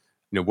suites.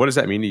 What does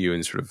that mean to you,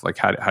 and sort of like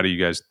how do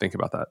you guys think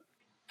about that?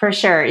 For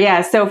sure,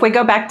 yeah. So if we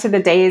go back to the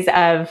days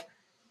of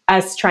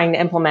us trying to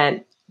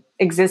implement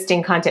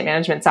existing content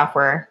management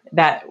software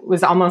that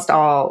was almost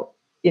all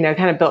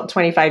kind of built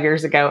 25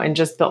 years ago and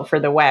just built for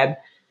the web,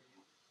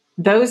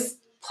 those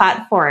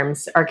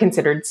platforms are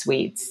considered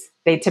suites.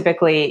 They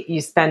typically, you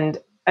spend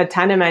a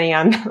ton of money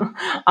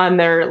on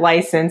their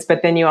license,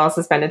 but then you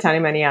also spend a ton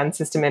of money on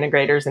system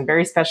integrators and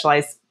very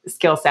specialized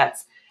skill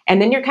sets.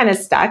 And then you're kind of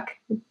stuck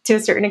to a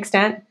certain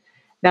extent.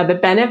 Now, the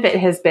benefit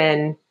has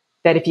been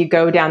that if you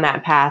go down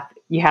that path,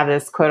 you have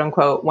this quote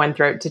unquote one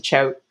throat to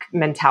choke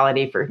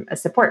mentality from a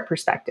support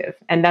perspective.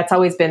 And that's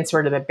always been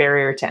sort of the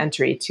barrier to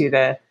entry to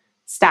the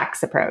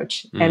stacks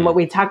approach. And what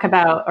we talk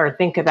about or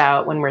think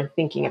about when we're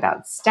thinking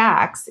about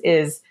stacks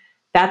is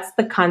that's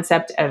the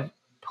concept of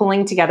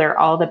pulling together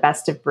all the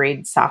best of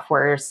breed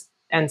softwares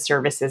and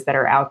services that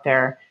are out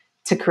there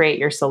to create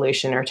your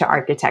solution or to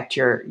architect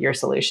your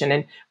solution.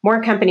 And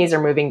more companies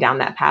are moving down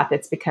that path.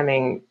 It's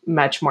becoming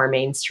much more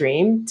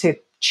mainstream to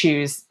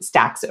choose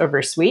stacks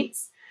over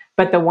suites.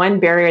 But the one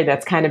barrier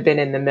that's kind of been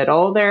in the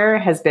middle there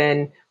has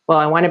been, well,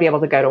 I want to be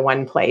able to go to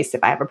one place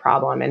if I have a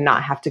problem and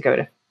not have to go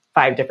to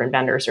 5 different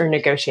vendors or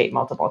negotiate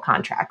multiple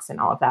contracts and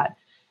all of that.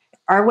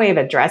 Our way of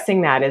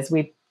addressing that is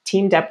we've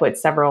teamed up with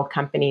several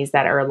companies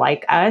that are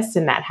like us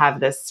and that have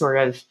this sort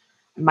of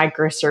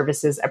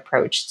microservices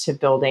approach to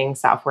building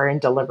software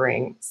and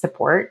delivering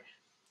support.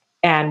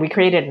 And we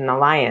created an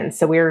alliance.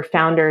 So we were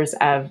founders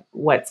of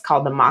what's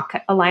called the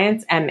MACH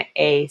Alliance,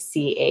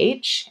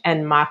 MACH.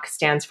 And MACH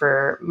stands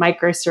for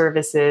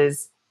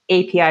Microservices,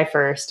 API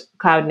First,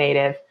 Cloud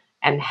Native,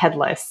 and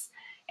Headless.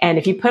 And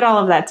if you put all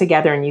of that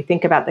together and you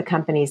think about the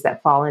companies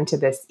that fall into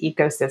this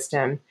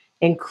ecosystem,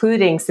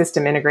 including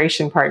system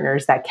integration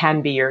partners that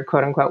can be your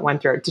quote unquote one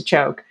throat to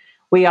choke,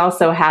 we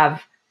also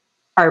have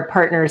our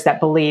partners that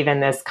believe in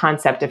this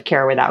concept of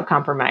care without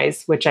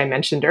compromise, which I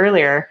mentioned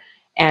earlier.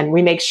 And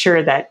we make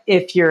sure that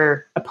if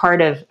you're a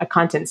part of a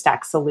content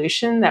stack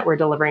solution that we're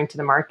delivering to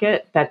the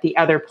market, that the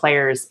other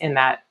players in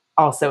that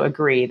also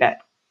agree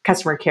that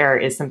customer care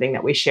is something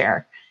that we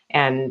share.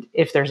 And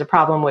if there's a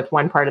problem with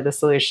one part of the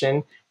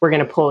solution, we're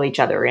going to pull each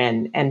other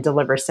in and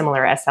deliver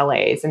similar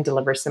SLAs and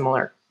deliver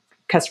similar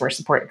customer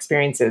support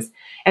experiences.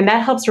 And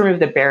that helps remove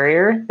the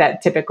barrier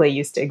that typically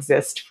used to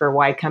exist for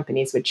why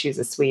companies would choose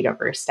a suite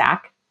over a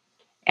stack.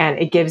 And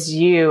it gives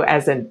you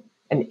as an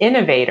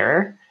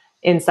innovator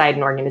inside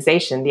an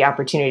organization the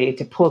opportunity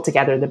to pull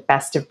together the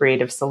best of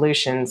breed of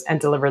solutions and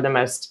deliver the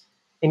most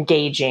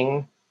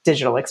engaging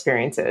digital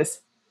experiences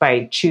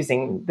by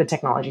choosing the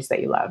technologies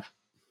that you love.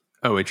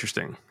 Oh,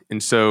 interesting.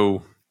 And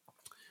so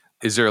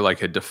is there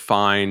like a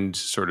defined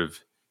sort of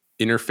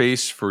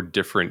interface for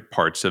different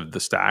parts of the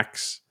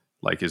stacks?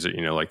 Like, is it,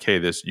 like, hey,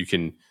 this, you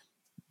can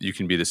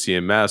be the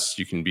CMS,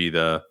 you can be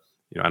the,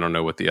 I don't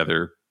know what the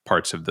other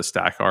parts of the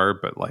stack are,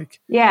 but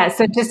like. Yeah.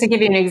 So just to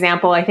give you an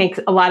example, I think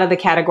a lot of the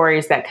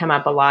categories that come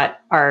up a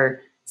lot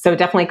are, so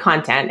definitely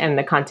content and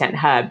the content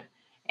hub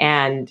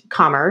and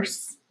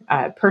commerce,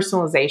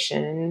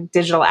 personalization,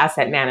 digital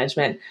asset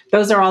management.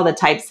 Those are all the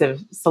types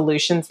of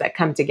solutions that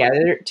come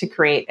together to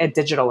create a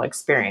digital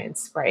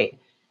experience, right?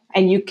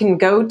 And you can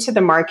go to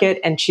the market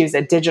and choose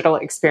a digital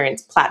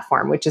experience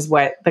platform, which is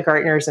what the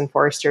Gartners and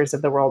Forresters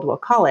of the world will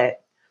call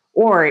it.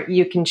 Or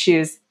you can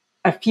choose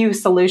a few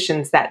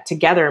solutions that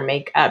together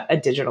make up a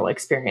digital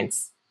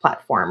experience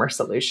platform or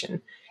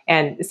solution.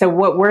 And so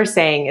what we're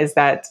saying is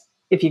that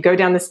if you go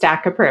down the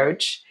stack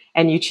approach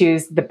and you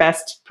choose the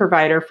best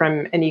provider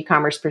from an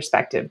e-commerce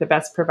perspective, the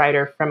best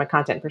provider from a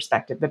content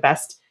perspective, the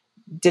best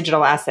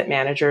digital asset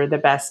manager, the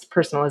best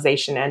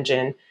personalization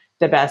engine,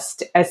 the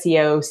best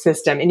SEO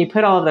system, and you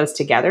put all of those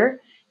together,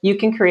 you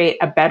can create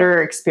a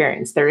better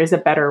experience. There is a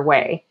better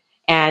way,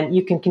 and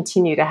you can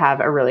continue to have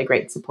a really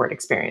great support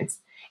experience.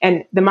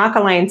 And the MACH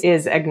Alliance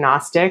is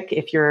agnostic.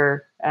 If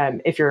you're a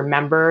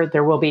member,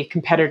 there will be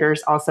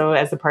competitors also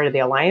as a part of the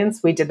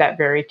alliance. We did that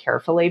very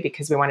carefully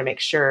because we want to make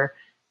sure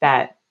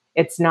that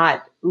it's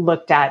not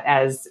looked at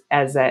as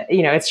a,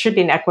 it should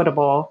be an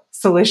equitable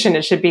solution.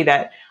 It should be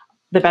that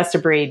the best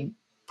of breed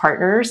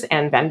partners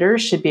and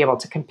vendors should be able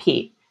to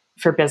compete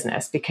for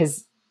business,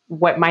 because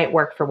what might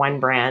work for one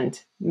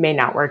brand may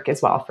not work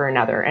as well for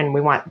another. And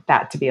we want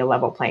that to be a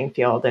level playing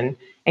field and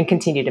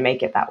continue to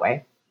make it that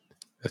way.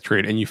 That's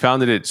great. And you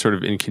founded it sort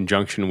of in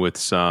conjunction with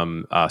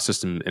some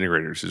system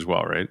integrators as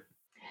well, right?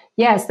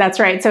 Yes, that's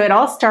right. So it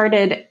all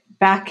started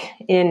back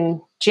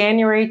in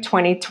January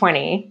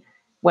 2020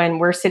 when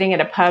we're sitting at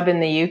a pub in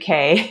the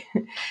UK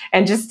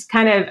and just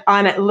kind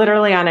of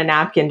literally on a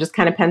napkin, just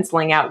kind of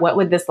penciling out what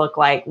would this look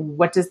like?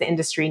 What does the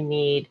industry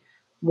need?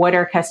 What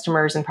are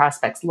customers and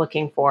prospects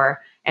looking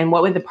for? And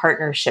what would the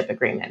partnership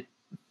agreement,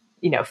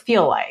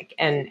 feel like?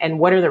 And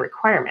what are the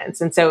requirements?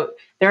 And so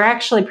there are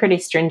actually pretty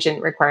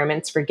stringent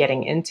requirements for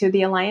getting into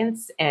the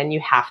alliance. And you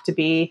have to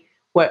be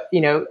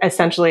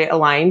essentially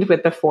aligned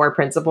with the 4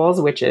 principles,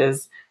 which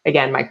is,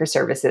 again,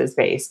 microservices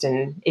based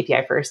and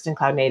API first and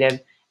cloud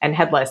native and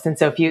headless. And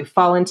so if you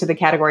fall into the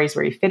categories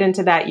where you fit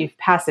into that, you've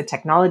passed a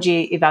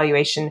technology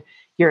evaluation,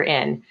 you're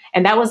in.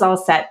 And that was all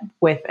set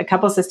with a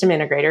couple system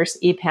integrators,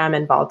 EPAM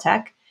and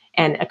Valtech,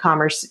 and a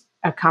commerce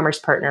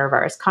partner of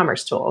ours,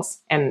 Commerce Tools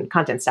and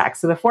Contentstack.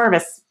 So the 4 of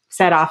us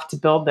set off to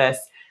build this,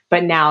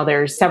 but now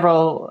there's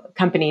several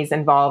companies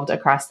involved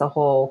across the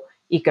whole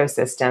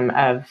ecosystem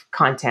of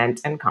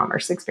content and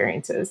commerce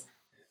experiences.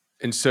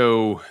 And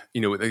so,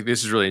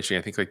 this is really interesting.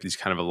 I think like these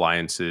kind of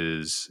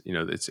alliances,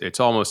 it's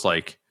almost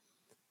like,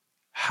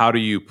 how do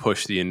you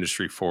push the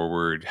industry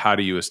forward? How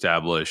do you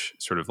establish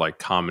sort of like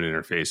common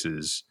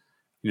interfaces?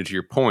 To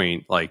your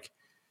point, like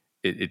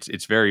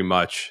it's very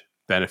much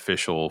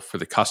beneficial for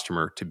the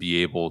customer to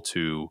be able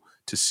to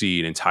see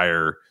an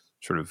entire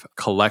sort of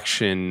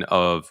collection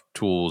of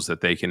tools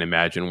that they can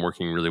imagine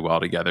working really well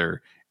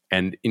together.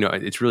 And,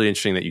 it's really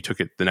interesting that you took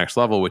it the next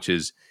level, which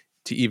is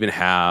to even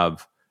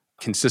have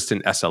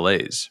consistent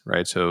SLAs,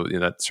 right? So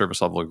that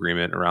service level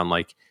agreement around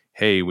like,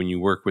 hey, when you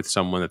work with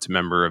someone that's a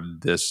member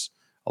of this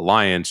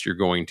alliance, you're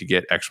going to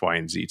get X, Y,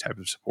 and Z type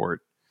of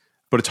support.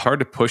 But it's hard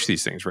to push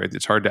these things, right?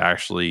 It's hard to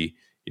actually,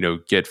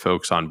 get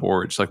folks on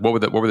board. So like,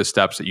 what were the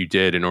steps that you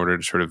did in order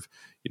to sort of,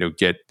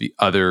 get the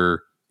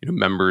other,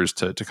 members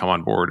to come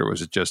on board? Or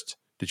was it just,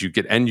 did you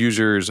get end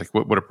users? Like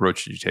what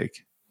approach did you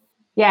take?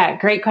 Yeah,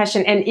 great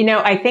question. And,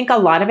 I think a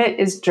lot of it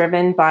is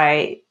driven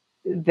by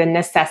the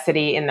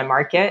necessity in the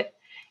market.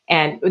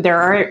 And there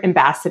are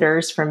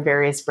ambassadors from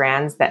various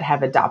brands that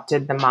have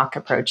adopted the mock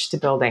approach to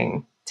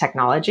building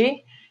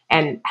technology.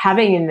 And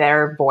having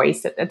their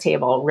voice at the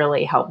table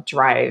really helped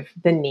drive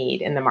the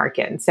need in the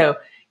market. And so,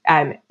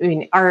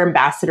 our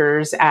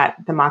ambassadors at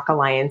the Mock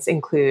Alliance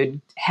include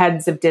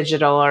heads of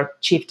digital or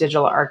chief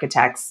digital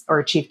architects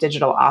or chief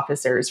digital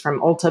officers from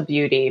Ulta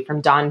Beauty,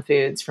 from Dawn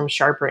Foods, from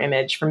Sharper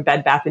Image, from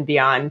Bed Bath &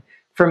 Beyond,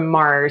 from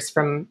Mars,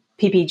 from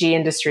PPG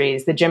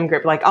Industries, the Gym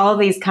Group, like all of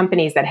these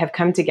companies that have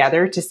come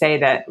together to say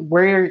that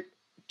we're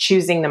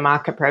choosing the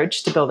mock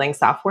approach to building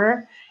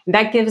software.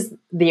 That gives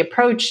the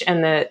approach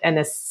and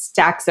the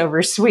stacks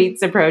over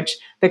suites approach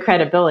the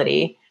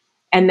credibility.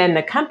 And then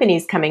the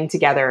companies coming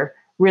together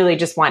really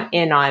just want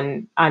in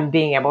on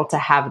being able to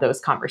have those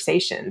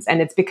conversations.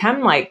 And it's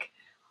become like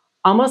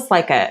almost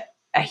like a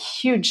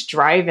huge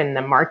drive in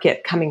the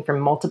market coming from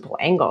multiple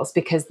angles,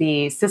 because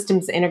the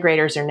systems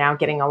integrators are now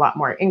getting a lot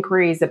more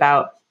inquiries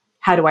about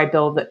how do I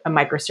build a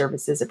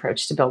microservices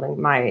approach to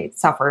building my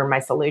software or my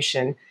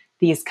solution.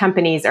 These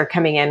companies are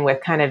coming in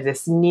with kind of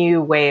this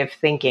new way of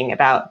thinking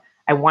about,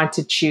 I want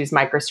to choose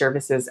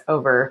microservices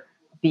over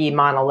the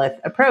monolith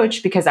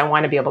approach because I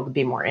want to be able to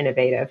be more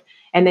innovative.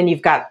 And then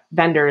you've got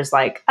vendors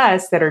like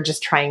us that are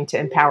just trying to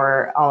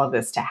empower all of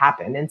this to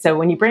happen. And so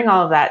when you bring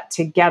all of that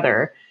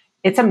together,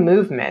 it's a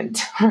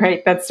movement,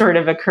 right? That's sort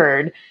of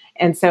occurred.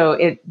 And so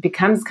it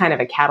becomes kind of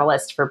a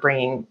catalyst for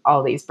bringing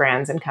all these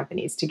brands and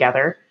companies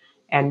together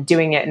and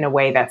doing it in a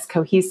way that's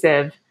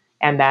cohesive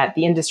and that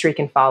the industry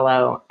can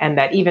follow and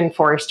that even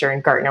Forrester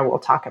and Gartner will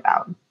talk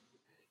about.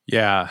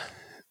 Yeah.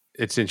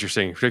 It's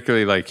interesting,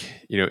 particularly like,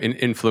 in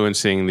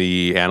influencing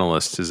the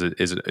analysts is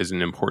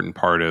an important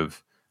part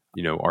of,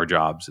 our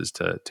jobs, is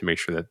to make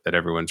sure that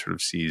everyone sort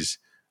of sees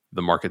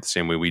the market the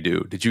same way we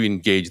do. Did you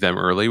engage them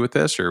early with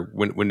this, or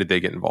when did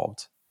they get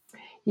involved?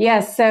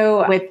 Yeah,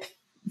 so with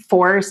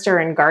Forrester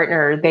and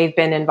Gartner, they've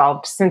been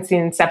involved since the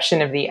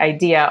inception of the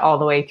idea all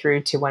the way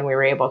through to when we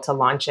were able to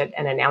launch it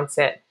and announce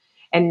it.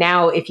 And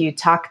now if you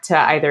talk to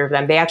either of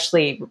them, they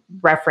actually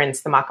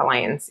reference the Mock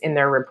Alliance in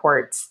their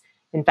reports.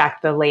 In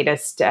fact, the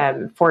latest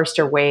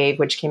Forrester Wave,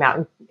 which came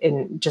out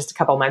in just a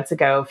couple months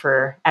ago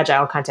for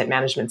agile content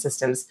management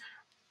systems,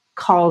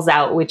 calls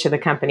out which of the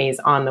companies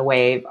on the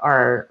wave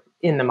are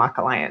in the Mock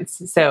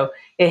Alliance. So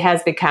it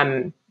has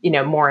become,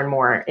 more and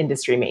more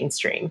industry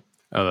mainstream.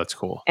 Oh, that's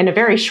cool. In a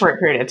very short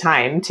period of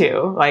time,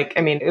 too.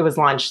 It was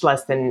launched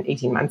less than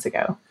 18 months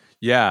ago.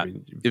 Yeah.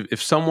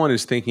 If someone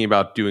is thinking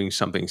about doing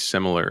something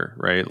similar,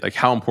 right? Like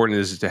how important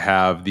is it to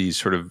have these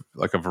sort of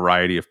like a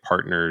variety of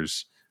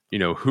partners?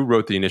 Who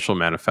wrote the initial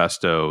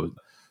manifesto?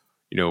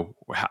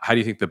 How do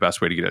you think the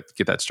best way to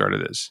get that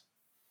started is?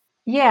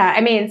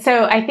 Yeah,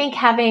 so I think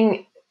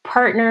having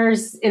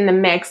partners in the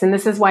mix, and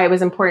this is why it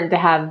was important to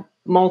have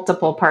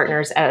multiple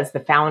partners as the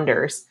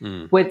founders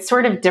with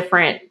sort of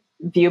different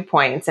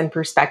viewpoints and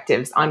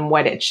perspectives on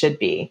what it should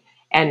be.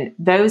 And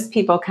those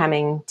people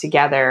coming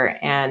together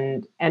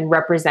and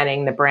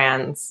representing the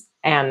brands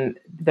and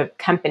the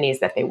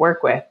companies that they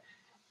work with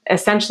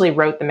essentially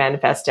wrote the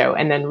manifesto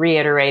and then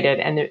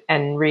reiterated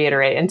and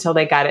reiterated until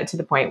they got it to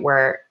the point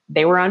where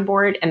they were on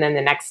board. And then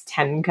the next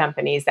 10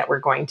 companies that were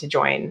going to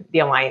join the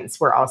alliance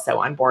were also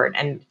on board.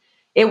 And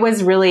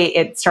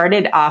it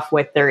started off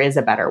with, there is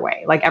a better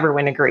way. Like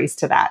everyone agrees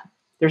to that.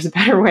 There's a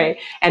better way.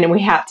 And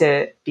we have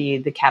to be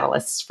the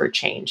catalysts for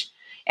change.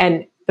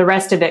 And the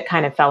rest of it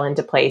kind of fell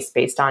into place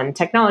based on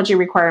technology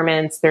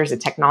requirements. There's a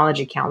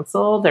technology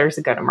council. There's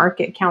a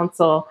go-to-market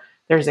council.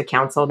 There's a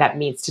council that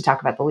meets to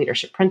talk about the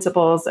leadership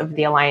principles of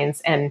the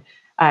alliance. And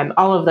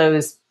all of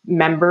those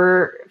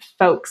member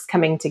folks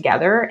coming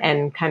together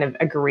and kind of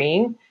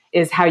agreeing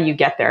is how you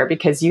get there,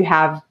 because you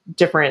have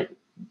different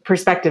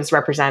perspectives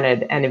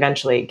represented, and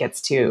eventually it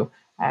gets to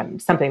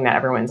something that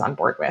everyone's on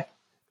board with.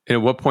 And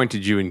at what point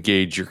did you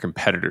engage your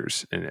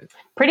competitors in it?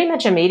 Pretty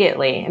much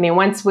immediately.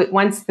 Once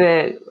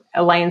the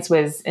alliance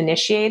was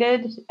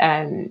initiated,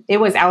 it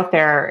was out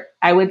there.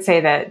 I would say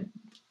that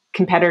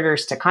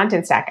competitors to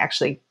Contentstack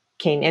actually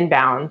came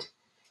inbound.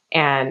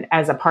 And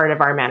as a part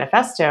of our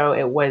manifesto,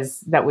 it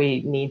was that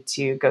we need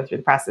to go through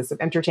the process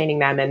of entertaining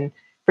them and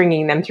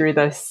bringing them through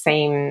the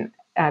same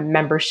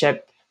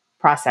membership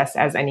process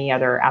as any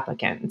other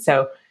applicant.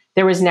 So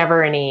there was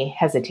never any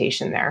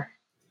hesitation there.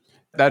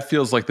 That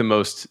feels like the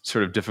most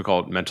sort of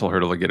difficult mental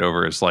hurdle to get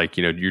over is like,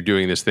 you're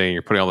doing this thing,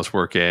 you're putting all this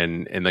work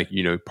in, and like,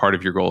 part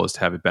of your goal is to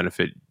have it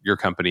benefit your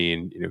company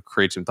and,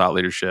 create some thought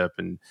leadership,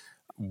 and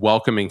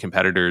welcoming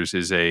competitors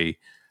it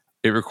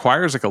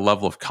requires like a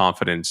level of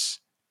confidence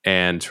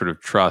and sort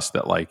of trust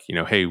that like,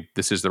 hey,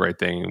 this is the right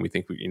thing. And we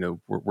think,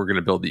 we're going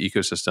to build the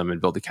ecosystem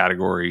and build the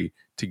category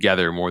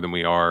together more than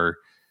we are.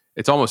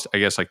 It's almost, I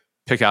guess, like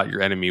pick out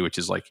your enemy, which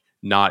is like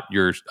not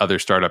your other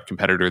startup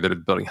competitor that are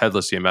building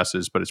headless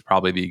CMSs, but it's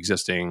probably the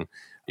existing,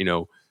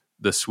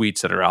 the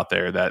suites that are out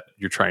there that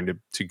you're trying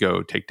to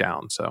go take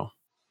down. So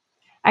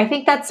I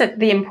think that's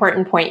the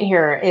important point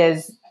here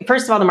is,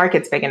 first of all, the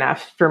market's big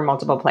enough for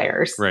multiple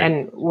players, right.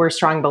 And we're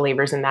strong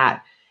believers in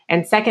that.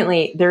 And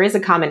secondly, there is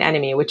a common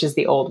enemy, which is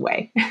the old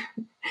way.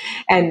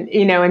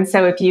 And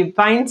so if you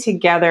bind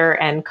together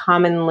and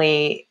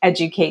commonly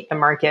educate the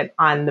market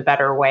on the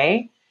better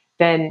way,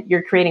 then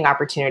you're creating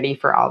opportunity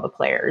for all the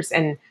players.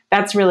 And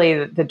that's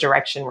really the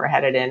direction we're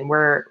headed in.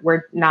 We're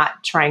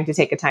not trying to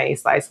take a tiny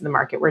slice of the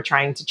market. We're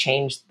trying to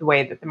change the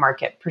way that the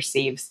market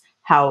perceives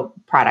how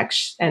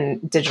products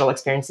and digital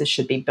experiences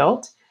should be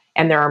built.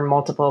 And there are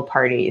multiple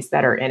parties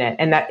that are in it.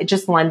 And that it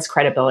just lends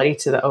credibility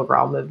to the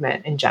overall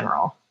movement in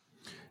general.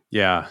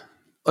 Yeah.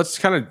 Let's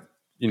kind of,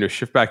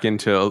 shift back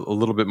into a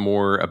little bit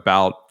more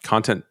about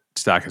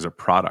Contentstack as a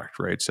product,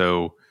 right?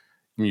 So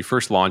when you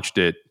first launched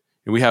it,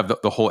 and we have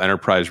the whole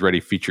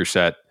enterprise-ready feature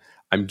set.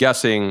 I'm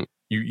guessing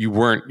you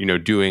weren't,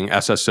 doing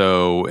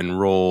SSO and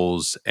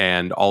roles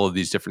and all of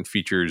these different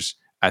features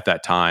at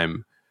that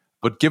time.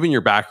 But given your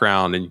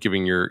background and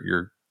given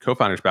your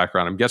co-founder's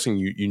background, I'm guessing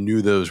you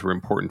knew those were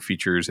important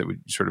features that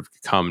would sort of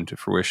come to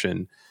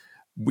fruition.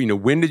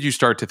 When did you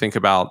start to think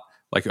about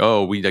like,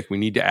 oh, we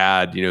need to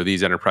add,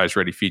 these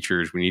enterprise-ready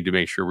features. We need to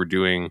make sure we're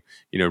doing,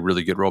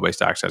 really good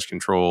role-based access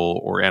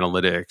control or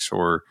analytics,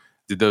 or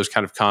did those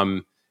kind of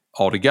come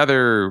all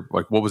together?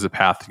 Like, what was the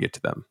path to get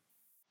to them?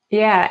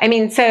 Yeah, I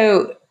mean,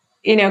 so,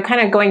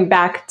 kind of going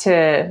back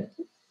to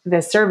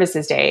the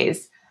services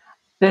days,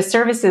 the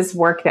services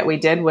work that we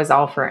did was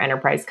all for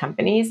enterprise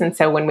companies. And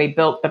so when we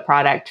built the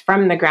product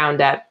from the ground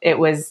up, it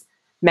was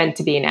meant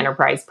to be an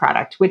enterprise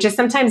product, which is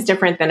sometimes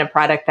different than a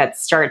product that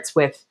starts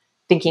with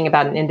thinking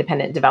about an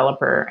independent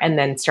developer and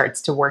then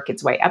starts to work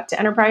its way up to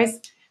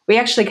enterprise. We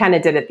actually kind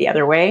of did it the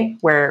other way,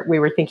 where we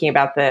were thinking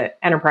about the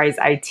enterprise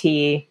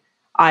IT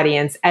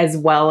audience as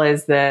well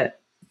as the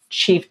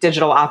chief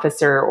digital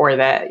officer or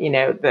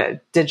the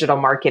digital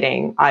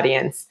marketing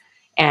audience.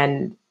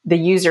 And the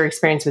user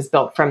experience was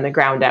built from the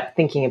ground up,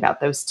 thinking about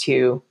those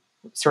two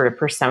sort of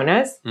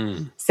personas.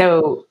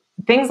 So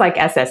things like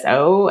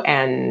SSO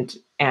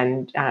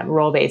and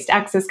role-based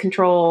access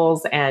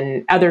controls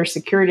and other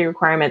security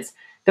requirements,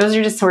 those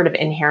are just sort of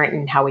inherent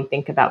in how we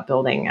think about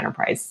building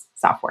enterprise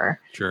software.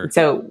 Sure.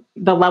 So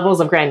the levels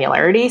of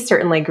granularity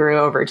certainly grew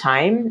over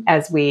time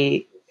as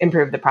we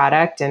improved the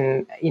product.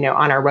 And,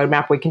 on our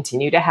roadmap, we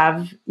continue to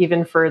have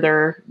even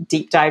further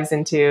deep dives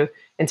into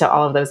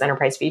all of those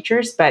enterprise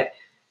features. But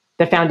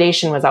the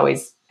foundation was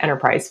always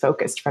enterprise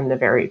focused from the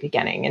very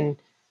beginning.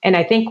 And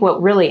I think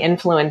what really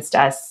influenced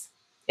us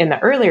in the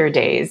earlier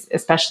days,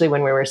 especially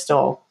when we were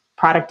still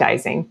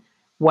productizing,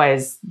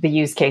 was the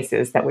use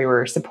cases that we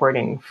were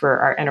supporting for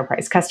our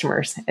enterprise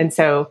customers. And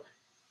so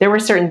there were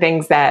certain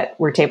things that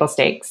were table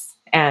stakes,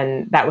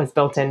 and that was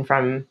built in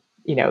from,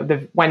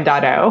 the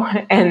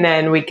 1.0. And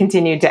then we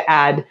continued to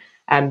add,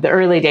 the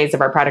early days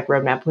of our product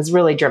roadmap was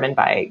really driven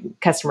by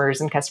customers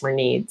and customer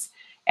needs.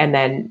 And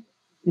then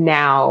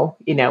now,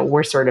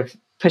 we're sort of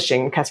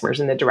pushing customers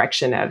in the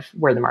direction of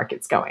where the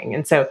market's going.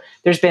 And so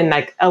there's been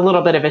like a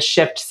little bit of a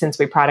shift since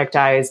we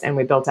productized and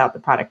we built out the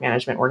product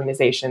management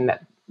organization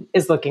that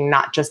is looking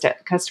not just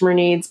at customer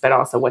needs, but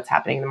also what's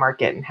happening in the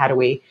market and how do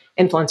we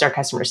influence our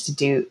customers to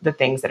do the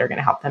things that are going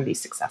to help them be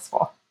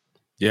successful.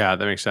 Yeah,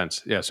 that makes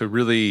sense. Yeah. So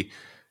really,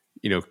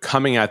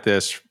 coming at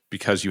this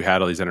because you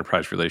had all these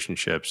enterprise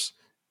relationships,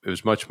 it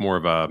was much more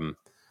of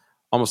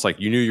almost like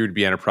you knew you would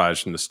be enterprise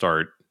from the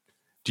start.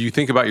 Do you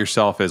think about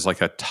yourself as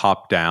like a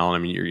top down? I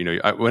mean,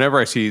 whenever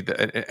I see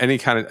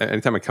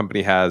anytime a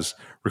company has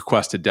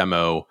requested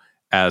demo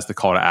as the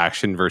call to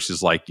action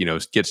versus like,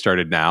 get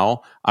started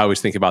now, I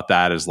always think about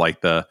that as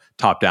like the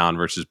top down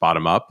versus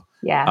bottom up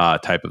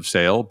type of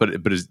sale.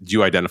 But do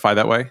you identify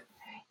that way?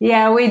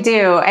 Yeah, we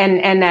do.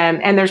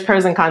 And there's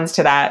pros and cons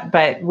to that,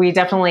 but we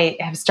definitely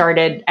have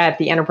started at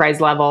the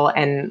enterprise level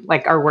and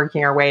like are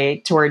working our way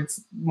towards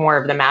more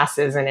of the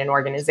masses in an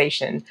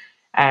organization.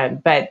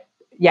 But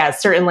yeah,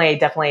 certainly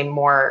definitely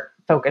more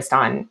focused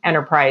on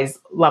enterprise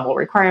level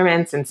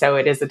requirements. And so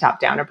it is a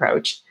top-down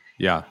approach.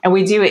 Yeah. And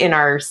we do in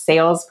our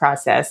sales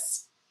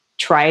process,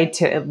 try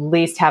to at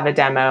least have a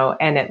demo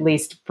and at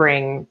least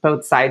bring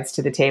both sides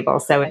to the table.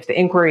 So if the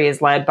inquiry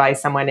is led by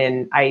someone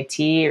in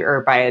IT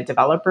or by a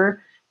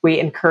developer, we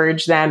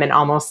encourage them and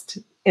almost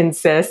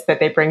insist that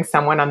they bring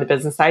someone on the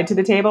business side to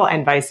the table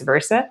and vice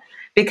versa,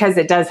 because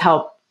it does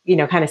help,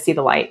 kind of see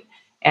the light.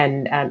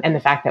 And the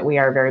fact that we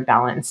are very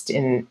balanced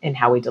in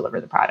how we deliver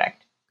the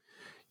product.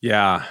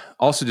 Yeah.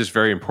 Also just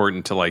very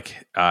important to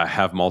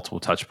have multiple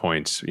touch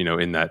points,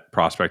 in that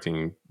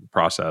prospecting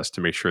process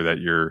to make sure that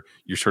you're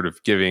sort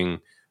of giving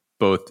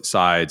both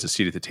sides a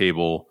seat at the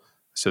table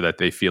so that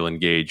they feel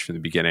engaged from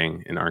the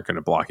beginning and aren't going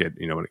to block it,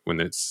 when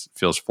it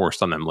feels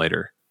forced on them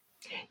later.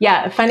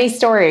 Yeah, funny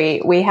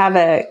story. We have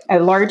a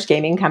large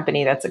gaming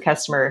company that's a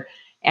customer,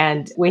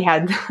 and we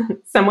had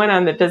someone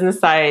on the business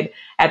side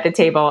at the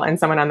table and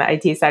someone on the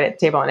IT side at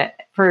the table. And at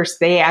first,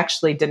 they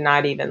actually did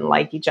not even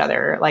like each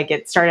other. Like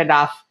it started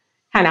off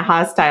kind of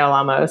hostile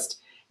almost.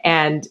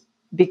 And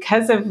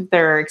because of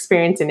their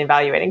experience in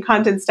evaluating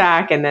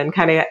Contentstack and then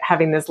kind of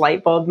having this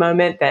light bulb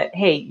moment that,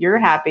 hey, you're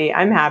happy,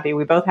 I'm happy,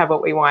 we both have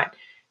what we want,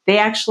 they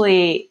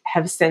actually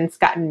have since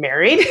gotten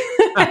married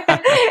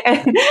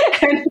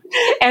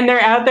and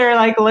they're out there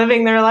like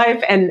living their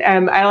life. And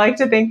I like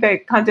to think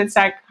that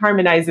Contentstack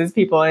harmonizes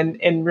people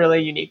in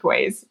really unique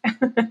ways.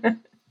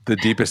 The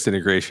deepest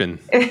integration.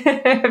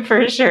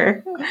 For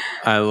sure.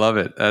 I love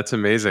it. That's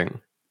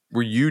amazing.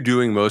 Were you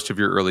doing most of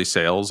your early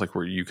sales? Like,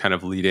 were you kind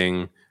of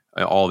leading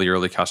all the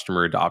early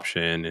customer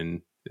adoption?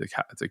 And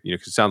cause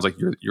it sounds like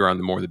you're on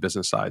the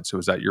business side. So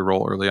was that your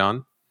role early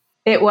on?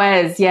 It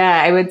was,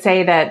 yeah. I would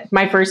say that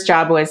my first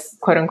job was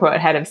quote unquote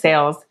head of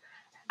sales.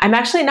 I'm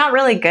actually not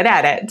really good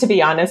at it, to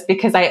be honest,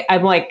 because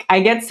I'm like, I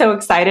get so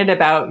excited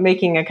about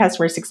making a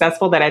customer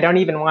successful that I don't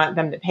even want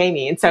them to pay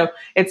me. And so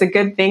it's a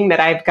good thing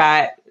that I've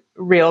got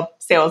real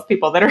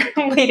salespeople that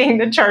are leading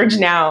the charge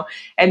now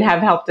and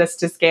have helped us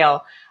to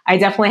scale. I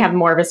definitely have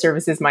more of a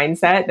services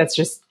mindset. That's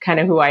just kind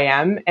of who I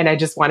am. And I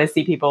just want to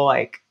see people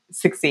like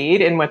succeed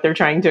in what they're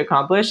trying to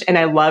accomplish. And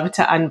I love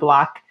to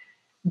unblock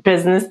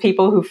business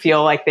people who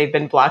feel like they've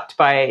been blocked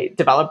by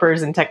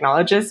developers and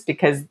technologists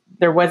because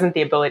there wasn't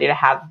the ability to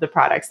have the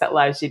products that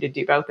allows you to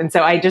do both. And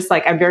so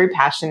I'm very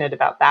passionate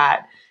about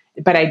that.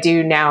 But I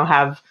do now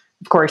have,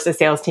 of course, a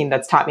sales team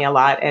that's taught me a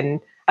lot. And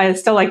I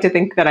still like to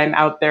think that I'm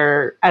out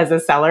there as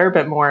a seller,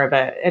 but more of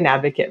an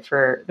advocate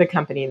for the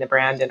company and the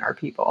brand and our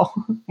people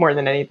more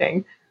than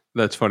anything.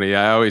 That's funny.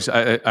 I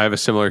have a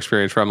similar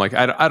experience where I'm like,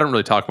 I don't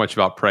really talk much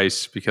about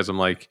price because I'm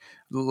like,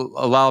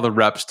 allow the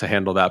reps to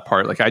handle that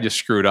part. Like I just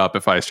screw it up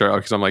if I start,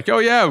 because I'm like, oh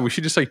yeah, we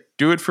should just like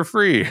do it for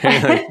free.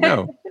 Like,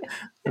 no,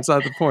 that's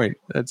not the point.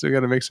 We got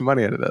to make some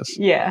money out of this.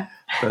 Yeah.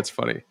 That's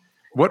funny.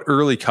 What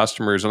early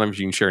customers, I don't know if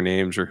you can share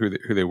names or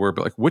who they were,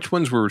 but like which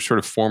ones were sort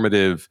of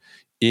formative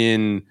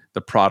in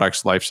the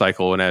product's life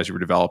cycle and as you were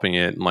developing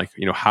it, and like,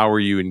 how were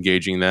you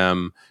engaging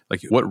them?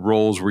 Like what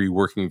roles were you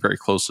working very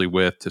closely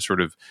with to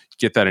sort of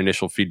get that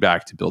initial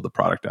feedback to build the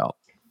product out?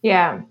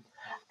 Yeah.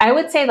 I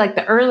would say like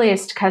the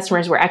earliest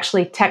customers were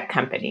actually tech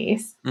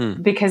companies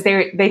because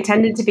they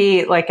tended to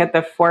be like at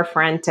the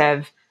forefront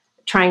of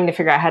trying to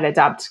figure out how to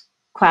adopt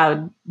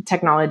cloud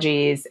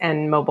technologies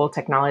and mobile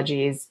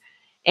technologies.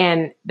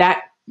 And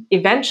that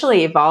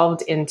eventually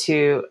evolved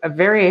into a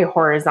very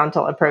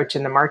horizontal approach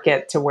in the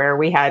market to where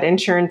we had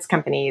insurance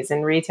companies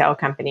and retail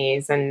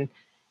companies and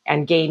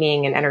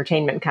gaming and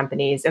entertainment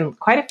companies and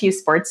quite a few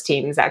sports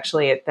teams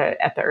actually at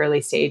the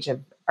early stage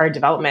of our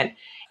development.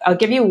 I'll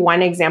give you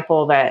one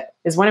example that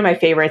is one of my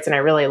favorites, and I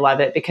really love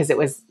it because it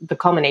was the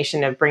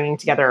culmination of bringing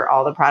together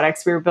all the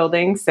products we were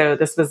building. So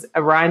this was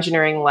a raw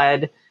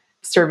engineering-led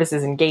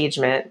services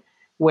engagement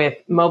with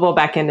mobile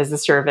backend as a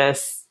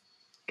service,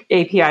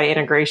 API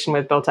integration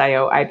with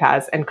Built.io,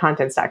 iPaaS, and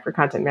Contentstack for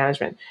content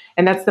management.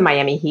 And that's the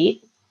Miami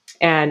Heat.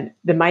 And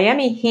the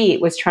Miami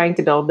Heat was trying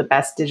to build the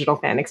best digital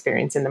fan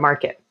experience in the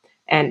market.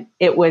 And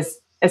it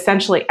was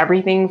essentially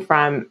everything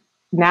from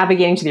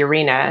navigating to the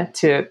arena,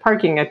 to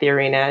parking at the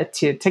arena,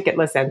 to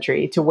ticketless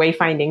entry, to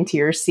wayfinding to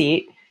your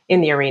seat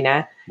in the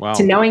arena, wow,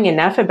 to knowing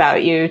enough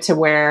about you to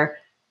where,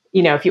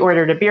 if you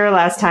ordered a beer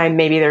last time,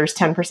 maybe there's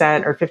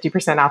 10% or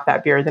 50% off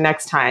that beer the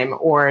next time,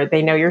 or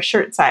they know your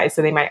shirt size,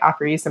 so they might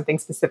offer you something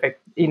specific,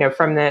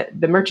 from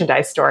the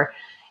merchandise store,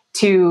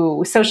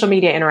 to social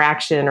media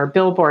interaction or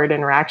billboard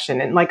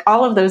interaction, and like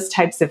all of those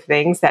types of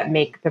things that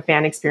make the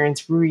fan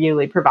experience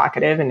really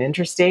provocative and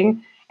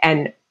interesting,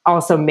 and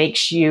also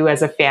makes you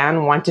as a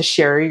fan want to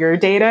share your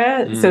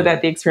data so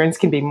that the experience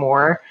can be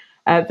more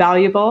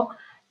valuable.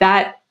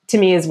 That to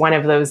me is one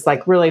of those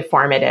like really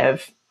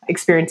formative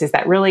experiences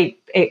that really,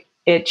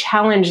 it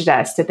challenged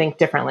us to think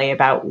differently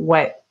about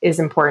what is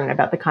important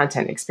about the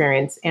content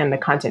experience and the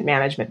content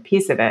management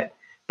piece of it,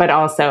 but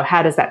also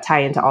how does that tie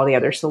into all the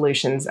other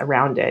solutions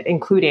around it,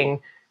 including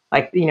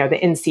like, the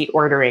in-seat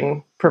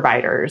ordering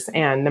providers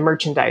and the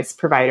merchandise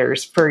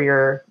providers for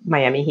your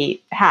Miami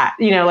Heat hat.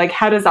 Like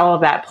how does all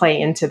of that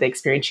play into the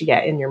experience you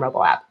get in your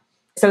mobile app?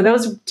 So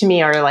those to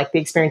me are like the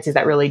experiences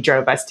that really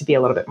drove us to be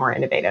a little bit more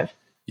innovative.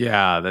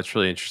 Yeah, that's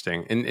really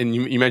interesting. And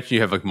you mentioned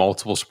you have like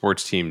multiple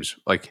sports teams.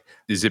 Like,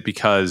 is it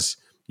because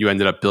you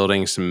ended up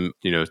building some,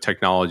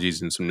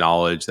 technologies and some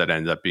knowledge that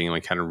ended up being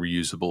like kind of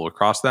reusable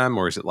across them?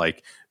 Or is it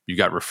like you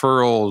got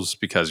referrals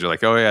because you're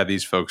like, oh yeah,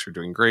 these folks are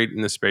doing great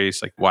in this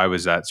space? Like, why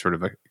was that sort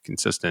of a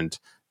consistent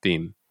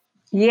theme?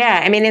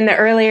 Yeah. I mean, in the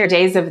earlier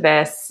days of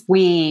this,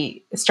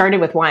 we started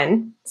with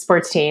one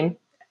sports team,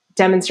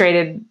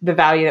 demonstrated the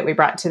value that we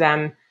brought to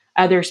them.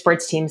 Other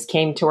sports teams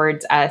came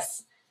towards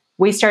us.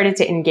 we started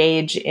to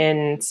engage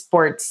in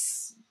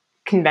sports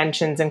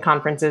conventions and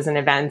conferences and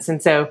events. And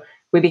so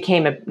we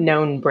became a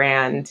known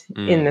brand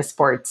in the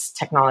sports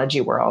technology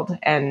world.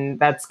 And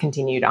that's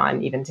continued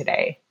on even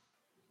today.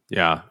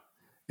 Yeah.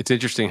 It's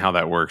interesting how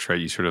that works, right?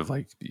 You sort of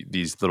like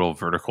these little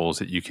verticals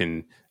that you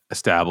can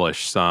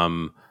establish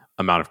some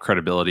amount of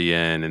credibility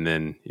in, and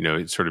then,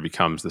 it sort of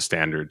becomes the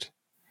standard.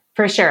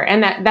 For sure.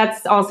 And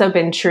that's also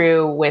been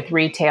true with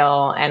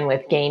retail and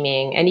with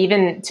gaming, and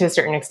even to a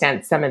certain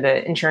extent, some of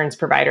the insurance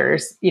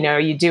providers.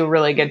 You do a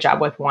really good job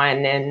with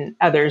one and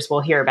others will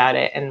hear about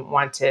it and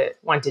want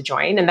to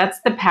join. And that's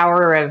the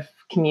power of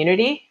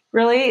community,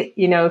 really.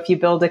 If you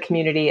build a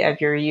community of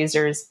your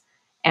users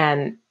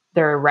and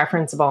they're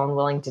referenceable and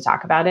willing to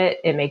talk about it,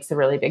 it makes a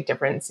really big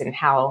difference in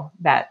how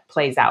that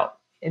plays out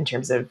in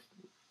terms of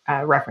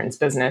reference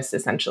business,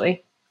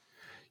 essentially.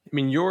 I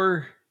mean,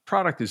 your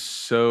product is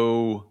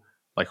so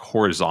like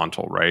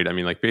horizontal, right? I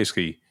mean, like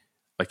basically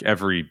like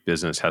every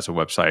business has a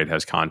website,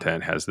 has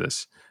content, has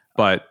this.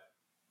 But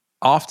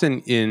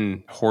often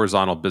in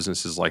horizontal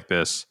businesses like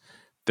this,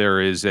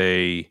 there is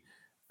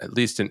at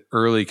least an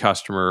early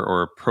customer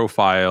or a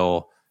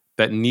profile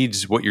that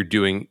needs what you're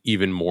doing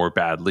even more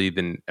badly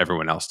than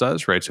everyone else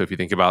does, right? So if you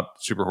think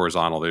about super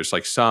horizontal, there's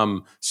like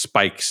some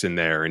spikes in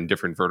there in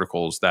different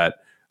verticals that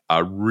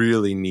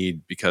really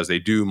need, because they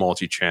do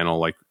multi-channel,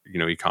 like,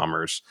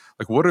 e-commerce.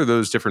 Like, what are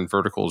those different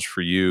verticals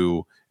for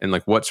you, and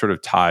like what sort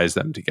of ties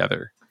them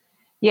together?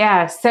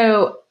 Yeah.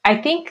 So I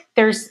think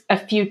there's a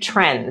few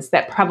trends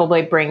that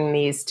probably bring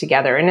these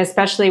together, and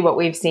especially what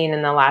we've seen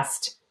in the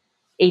last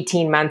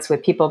 18 months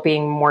with people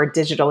being more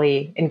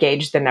digitally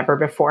engaged than ever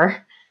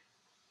before.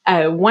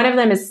 One of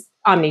them is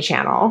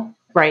omnichannel,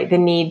 right? The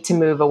need to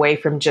move away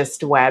from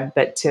just web,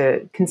 but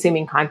to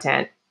consuming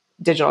content,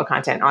 digital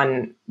content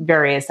on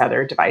various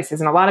other devices.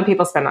 And a lot of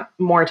people spend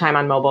more time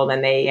on mobile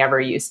than they ever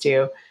used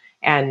to.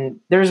 And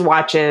there's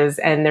watches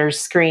and there's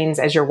screens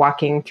as you're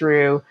walking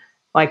through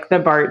like the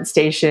BART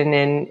station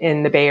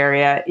in the Bay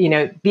Area.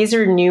 These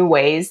are new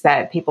ways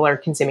that people are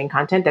consuming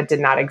content that did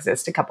not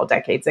exist a couple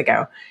decades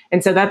ago.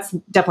 And so that's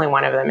definitely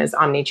one of them, is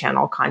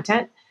omni-channel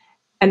content.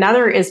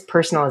 Another is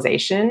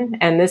personalization.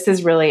 And this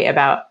is really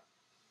about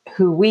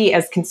who we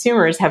as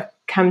consumers have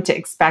come to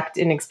expect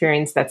an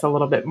experience that's a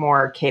little bit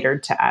more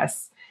catered to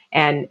us.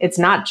 And it's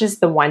not just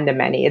the one to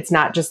many. It's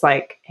not just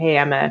like, hey,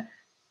 I'm a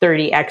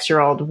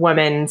 30X-year-old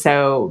woman,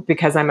 so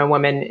because I'm a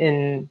woman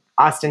in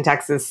Austin,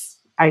 Texas,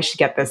 I should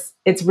get this.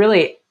 It's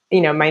really,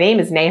 my name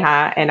is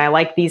Neha and I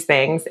like these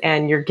things,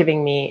 and you're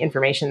giving me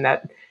information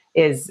that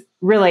is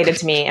related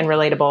to me and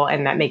relatable,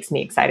 and that makes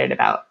me excited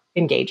about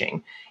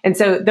engaging. And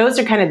so those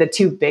are kind of the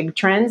two big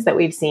trends that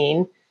we've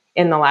seen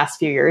in the last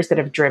few years that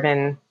have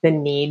driven the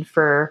need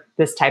for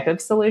this type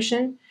of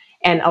solution.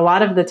 And a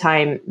lot of the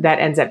time that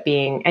ends up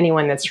being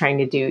anyone that's trying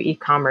to do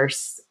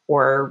e-commerce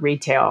or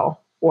retail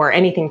or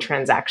anything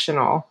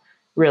transactional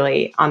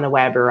really on the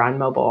web or on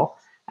mobile,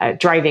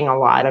 driving a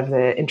lot of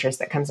the interest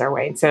that comes our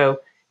way. And so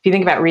if you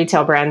think about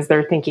retail brands,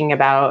 they're thinking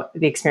about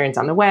the experience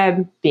on the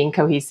web, being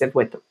cohesive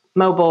with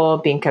mobile,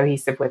 being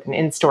cohesive with an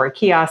in-store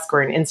kiosk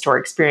or an in-store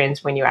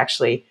experience when you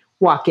actually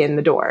walk in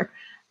the door.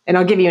 And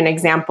I'll give you an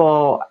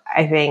example.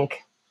 I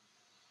think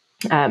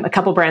a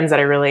couple brands that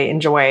I really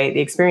enjoy the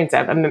experience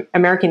of,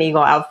 American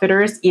Eagle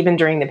Outfitters, even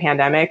during the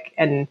pandemic.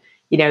 And,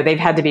 they've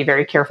had to be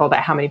very careful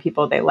about how many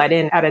people they let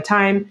in at a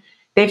time.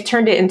 They've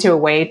turned it into a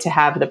way to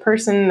have the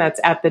person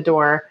that's at the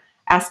door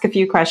ask a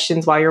few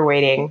questions while you're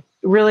waiting,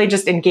 really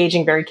just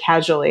engaging very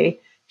casually,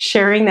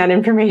 sharing that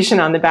information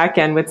on the back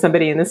end with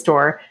somebody in the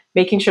store,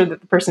 making sure that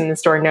the person in the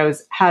store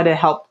knows how to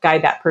help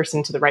guide that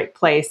person to the right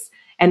place,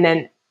 and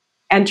then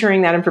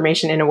entering that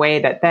information in a way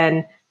that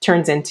then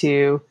turns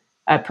into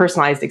a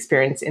personalized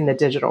experience in the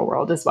digital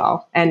world as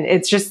well. And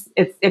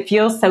it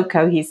feels so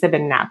cohesive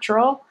and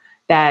natural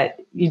that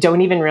you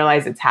don't even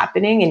realize it's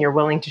happening, and you're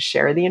willing to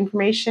share the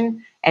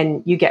information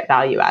and you get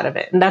value out of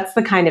it. And that's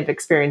the kind of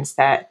experience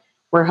that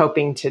we're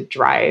hoping to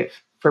drive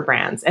for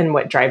brands, and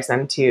what drives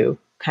them to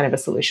kind of a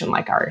solution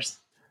like ours.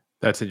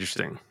 That's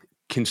interesting.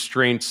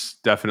 Constraints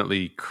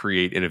definitely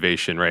create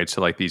innovation, right? So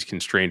like these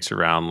constraints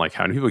around like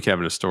how many people can have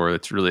in a store,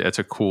 that's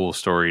a cool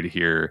story to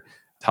hear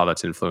how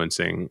that's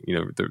influencing,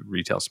 the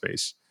retail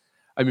space.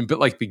 I mean, but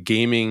like the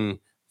gaming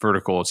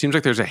vertical, it seems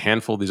like there's a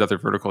handful of these other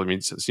verticals. I mean,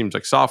 it seems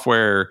like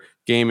software,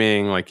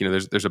 gaming, like,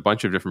 there's a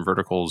bunch of different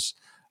verticals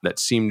that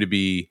seem to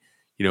be,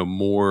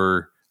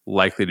 more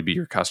likely to be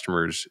your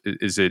customers.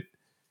 Is it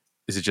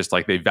just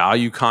like they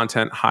value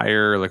content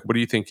higher? Like, what do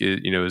you think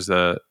is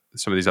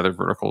some of these other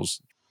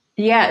verticals?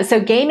 Yeah. So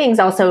gaming is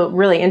also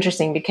really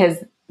interesting, because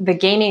the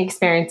gaming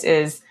experience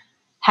is,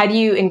 how do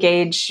you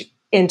engage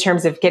in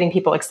terms of getting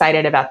people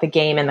excited about the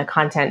game and the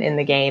content in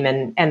the game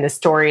and the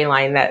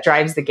storyline that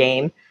drives the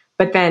game.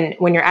 But then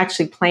when you're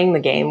actually playing the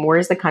game,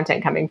 where's the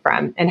content coming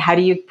from? And how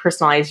do you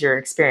personalize your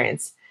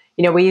experience?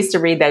 We used to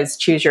read those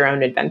choose your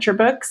own adventure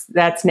books.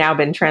 That's now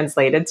been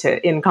translated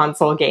to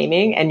in-console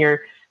gaming. And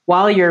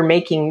while you're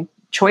making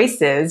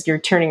choices, you're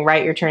turning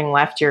right, you're turning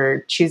left,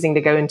 you're choosing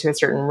to go into a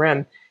certain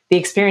room, the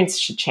experience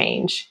should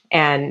change.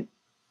 And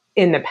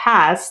in the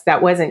past,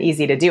 that wasn't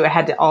easy to do. It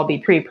had to all be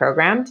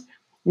pre-programmed.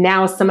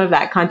 Now, some of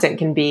that content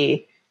can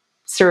be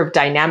served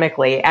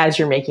dynamically as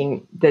you're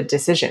making the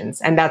decisions.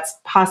 And that's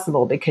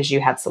possible because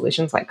you have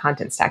solutions like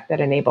Contentstack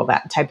that enable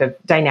that type of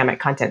dynamic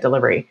content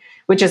delivery,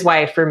 which is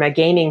why from a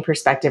gaming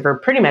perspective, or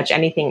pretty much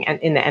anything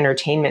in the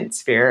entertainment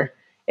sphere,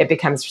 it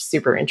becomes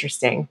super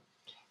interesting.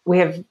 We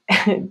have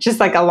just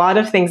like a lot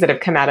of things that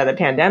have come out of the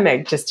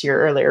pandemic, just to your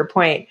earlier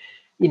point,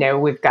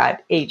 we've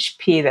got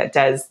HP that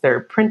does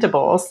their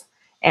printables,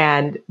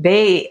 and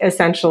they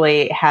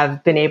essentially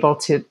have been able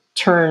to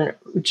turn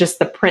just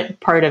the print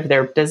part of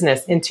their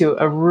business into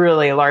a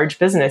really large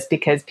business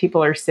because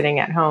people are sitting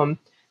at home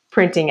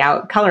printing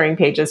out coloring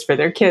pages for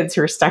their kids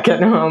who are stuck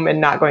at home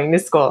and not going to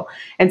school.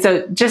 And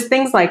so just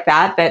things like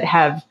that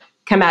have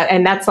come out.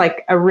 And that's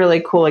like a really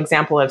cool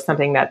example of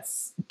something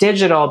that's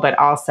digital, but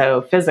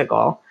also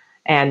physical.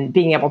 And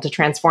being able to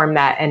transform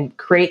that and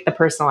create the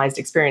personalized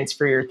experience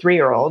for your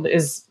 3-year-old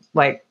is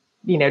like,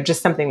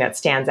 just something that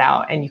stands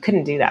out. And you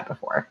couldn't do that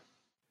before.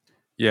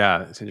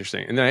 Yeah, it's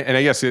interesting. And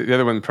I guess the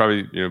other one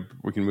probably,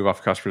 we can move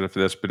off customers after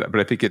this, but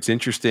I think it's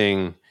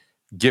interesting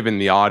given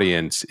the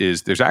audience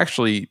is there's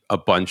actually a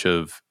bunch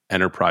of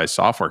enterprise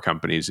software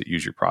companies that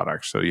use your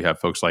products. So you have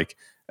folks like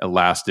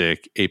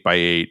Elastic,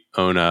 8x8,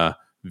 Ona,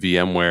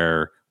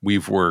 VMware,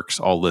 Weaveworks,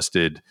 all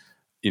listed.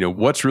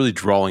 What's really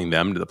drawing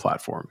them to the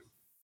platform?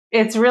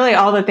 It's really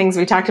all the things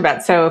we talked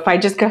about. So if I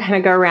just go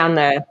around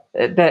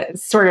the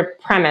sort of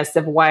premise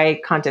of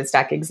why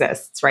Contentstack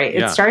exists, right?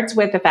 It starts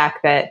with the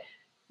fact that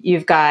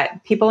you've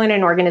got people in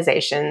an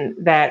organization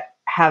that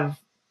have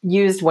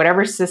used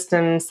whatever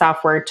system,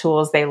 software,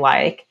 tools they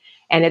like,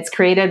 and it's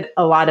created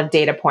a lot of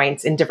data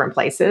points in different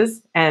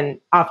places. And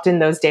often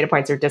those data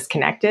points are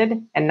disconnected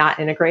and not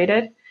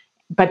integrated,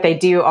 but they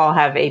do all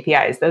have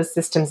APIs. Those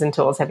systems and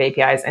tools have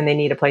APIs, and they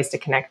need a place to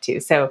connect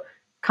to. So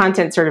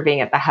content sort of being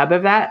at the hub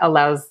of that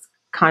allows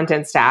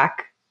Contentstack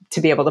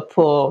to be able to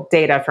pull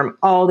data from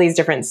all these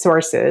different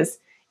sources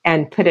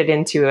and put it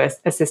into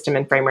a system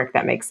and framework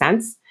that makes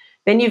sense.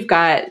 Then you've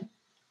got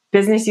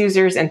business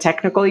users and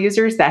technical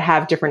users that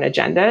have different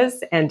agendas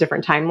and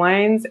different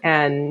timelines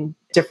and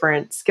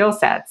different skill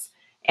sets.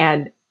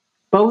 And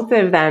both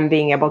of them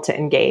being able to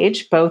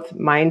engage, both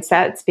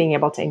mindsets being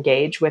able to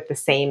engage with the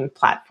same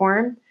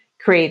platform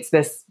creates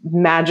this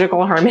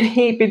magical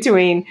harmony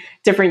between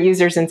different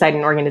users inside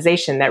an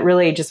organization that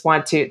really just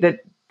the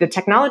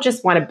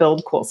technologists want to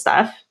build cool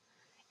stuff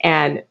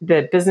and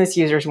the business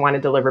users want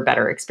to deliver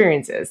better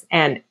experiences.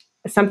 And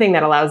something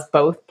that allows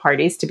both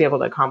parties to be able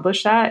to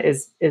accomplish that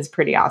is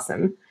pretty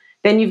awesome.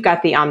 Then you've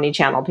got the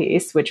omni-channel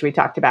piece, which we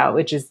talked about,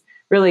 which is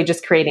really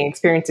just creating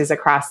experiences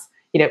across,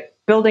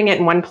 building it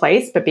in one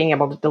place, but being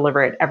able to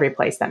deliver it every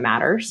place that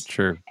matters.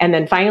 Sure. And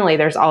then finally,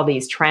 there's all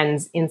these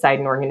trends inside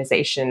an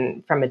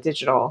organization from a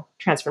digital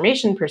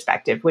transformation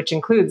perspective, which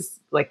includes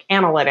like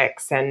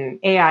analytics and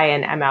AI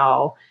and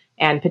ML,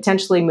 and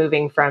potentially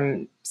moving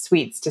from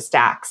suites to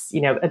stacks,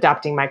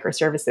 adopting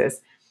microservices.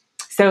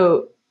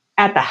 So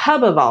at the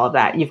hub of all of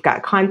that, you've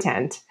got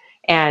content.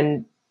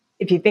 And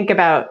if you think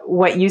about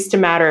what used to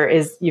matter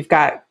is you've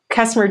got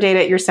customer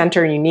data at your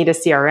center and you need a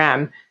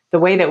CRM. The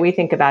way that we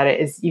think about it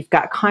is you've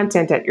got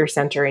content at your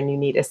center and you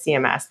need a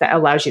CMS that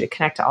allows you to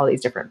connect to all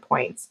these different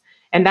points.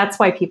 And that's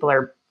why people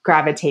are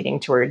gravitating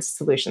towards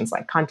solutions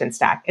like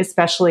Contentstack,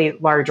 especially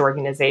large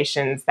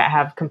organizations that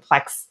have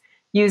complex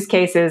use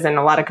cases and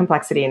a lot of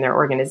complexity in their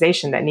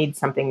organization that need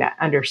something that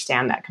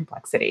understand that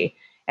complexity.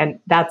 And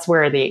that's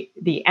where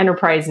the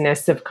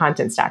enterprise-ness of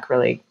Contentstack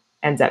really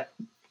ends up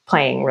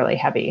playing really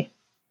heavy.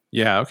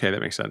 Yeah, okay,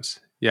 that makes sense.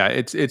 Yeah,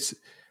 it's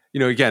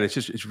again,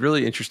 it's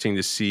really interesting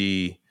to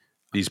see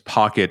these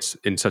pockets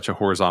in such a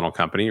horizontal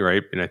company,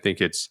 right? And I think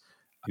it's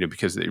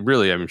because they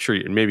really, I'm sure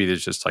maybe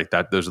there's just like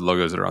that, those are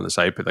logos that are on the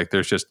site, but like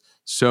there's just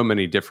so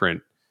many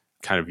different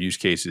kind of use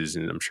cases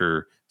and I'm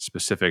sure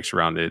specifics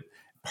around it.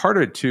 Part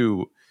of it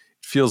too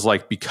feels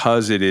like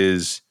because it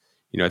is,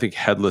 I think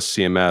headless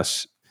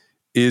CMS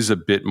is a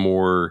bit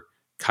more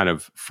kind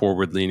of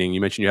forward leaning. You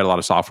mentioned you had a lot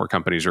of software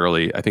companies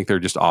early. I think they're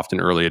just often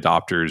early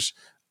adopters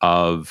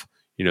of,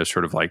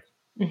 sort of like,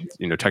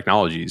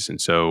 technologies. And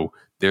so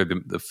they're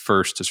the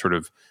first to sort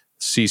of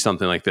see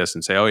something like this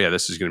and say, oh yeah,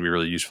 this is going to be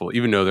really useful,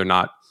 even though they're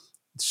not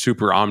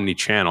super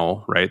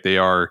omni-channel, right? They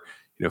are,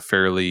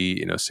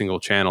 fairly, single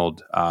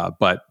channeled,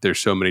 but there's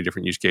so many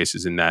different use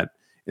cases in that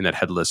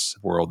headless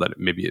world that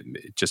maybe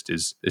it's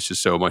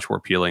just so much more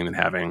appealing than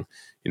having,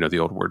 the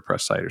old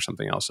WordPress site or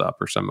something else up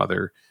or some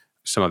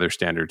other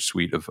standard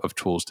suite of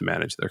tools to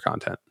manage their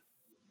content.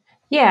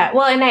 Yeah,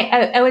 well, and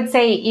I would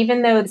say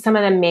even though some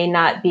of them may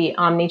not be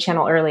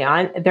omni-channel early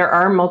on, there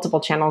are multiple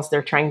channels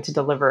they're trying to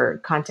deliver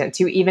content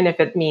to, even if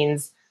it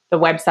means the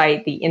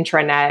website, the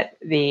intranet,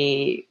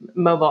 the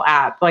mobile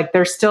app. Like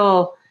they're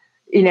still,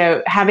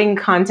 having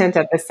content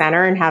at the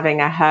center and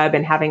having a hub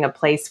and having a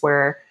place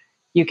where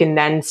you can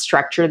then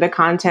structure the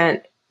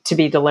content to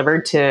be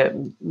delivered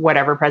to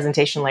whatever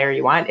presentation layer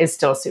you want is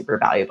still super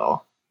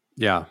valuable.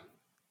 Yeah.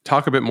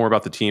 Talk a bit more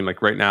about the team.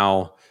 Like right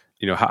now,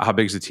 how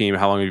big is the team?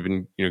 How long have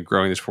you been,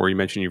 growing this for? You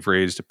mentioned you've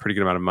raised a pretty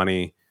good amount of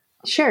money.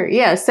 Sure.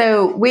 Yeah.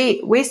 So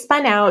we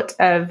spun out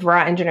of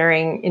raw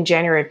engineering in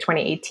January of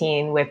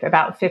 2018 with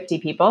about 50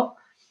 people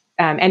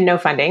and no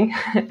funding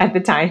at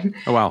the time.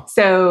 Oh, wow.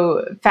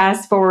 So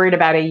fast forward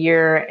about a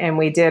year and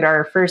we did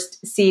our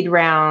first seed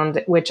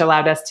round, which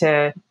allowed us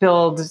to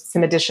build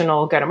some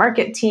additional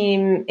go-to-market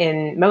team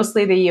in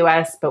mostly the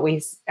US, but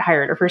we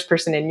hired our first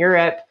person in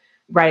Europe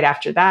right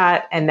after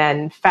that. And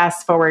then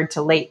fast forward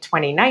to late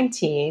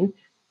 2019.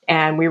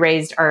 And we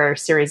raised our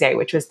Series A,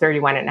 which was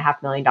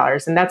 $31.5 million.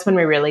 And that's when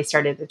we really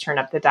started to turn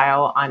up the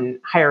dial on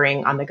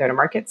hiring on the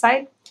go-to-market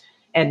side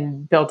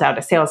and built out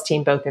a sales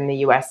team both in the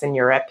US and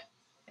Europe.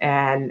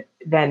 And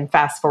then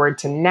fast forward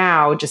to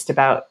now, just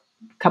about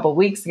a couple of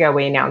weeks ago,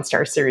 we announced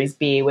our Series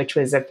B, which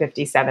was a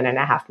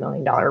 $57.5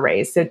 million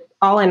raise. So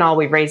all in all,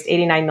 we've raised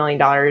 $89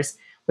 million.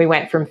 We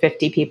went from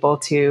 50 people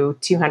to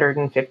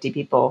 250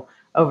 people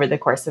over the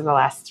course of the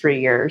last 3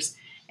 years.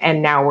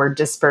 And now we're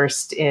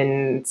dispersed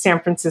in San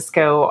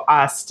Francisco,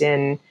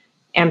 Austin,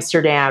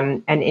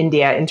 Amsterdam, and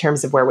India in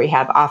terms of where we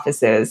have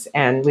offices.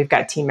 And we've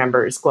got team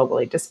members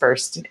globally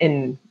dispersed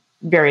in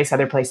various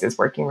other places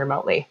working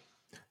remotely.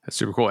 That's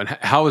super cool. And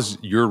how has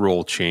your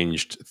role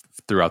changed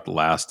throughout the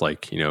last,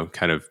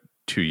 kind of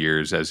 2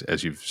 years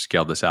as you've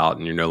scaled this out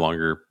and you're no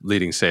longer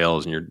leading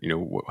sales and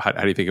how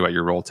do you think about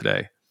your role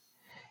today?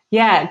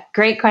 Yeah,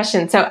 great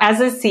question. So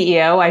as a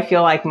CEO, I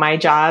feel like my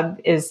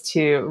job is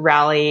to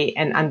rally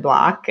and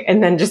unblock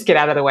and then just get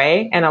out of the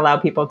way and allow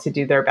people to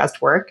do their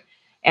best work.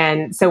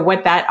 And so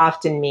what that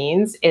often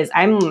means is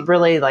I'm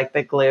really like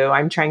the glue.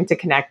 I'm trying to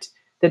connect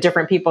the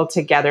different people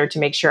together to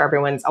make sure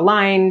everyone's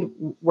aligned.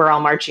 We're all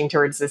marching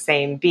towards the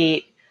same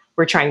beat.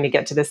 We're trying to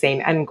get to the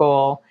same end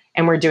goal.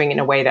 And we're doing it in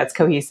a way that's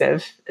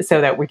cohesive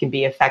so that we can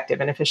be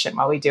effective and efficient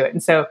while we do it.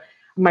 And so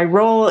my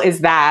role is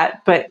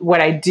that, but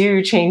what I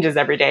do changes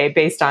every day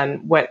based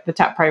on what the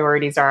top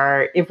priorities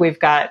are. If we've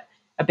got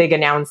a big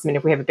announcement,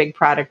 if we have a big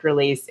product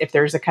release, if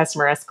there's a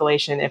customer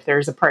escalation, if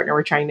there's a partner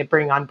we're trying to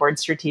bring on board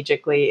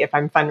strategically, if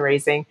I'm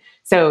fundraising.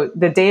 So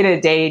the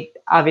day-to-day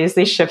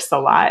obviously shifts a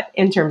lot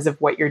in terms of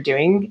what you're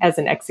doing as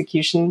an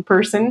execution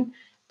person.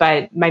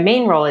 But my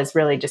main role is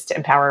really just to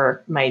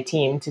empower my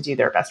team to do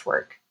their best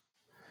work.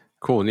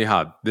 Cool.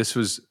 Neha, this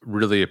was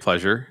really a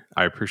pleasure.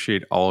 I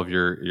appreciate all of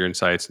your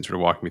insights and sort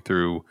of walking me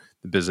through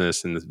the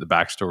business and the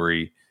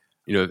backstory.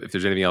 If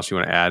there's anything else you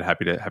want to add,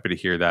 happy to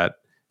hear that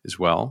as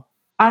well.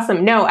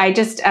 Awesome. No, I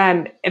just,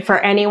 for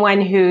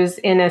anyone who's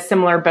in a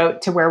similar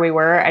boat to where we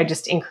were, I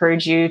just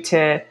encourage you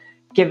to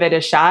give it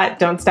a shot.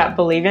 Don't stop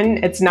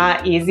believing. It's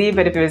not easy,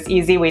 but if it was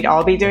easy, we'd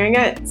all be doing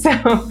it.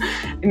 So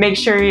make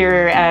sure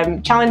you're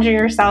challenging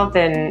yourself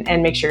and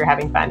make sure you're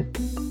having fun.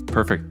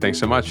 Perfect. Thanks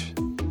so much.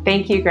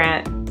 Thank you,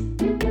 Grant.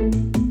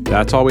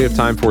 That's all we have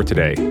time for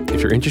today.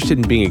 If you're interested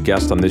in being a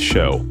guest on this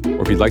show,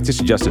 or if you'd like to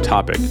suggest a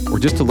topic, or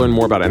just to learn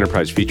more about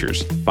enterprise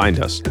features, find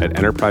us at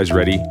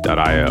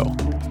EnterpriseReady.io.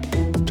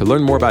 To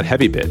learn more about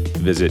HeavyBit,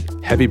 visit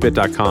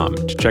heavybit.com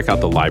to check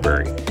out the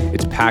library.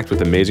 It's packed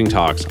with amazing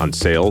talks on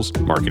sales,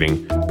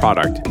 marketing,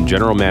 product, and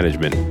general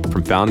management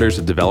from founders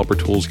of developer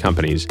tools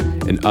companies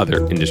and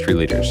other industry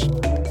leaders.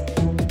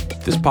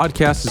 This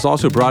podcast is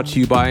also brought to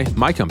you by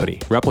my company,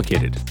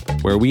 Replicated,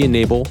 where we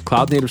enable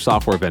cloud-native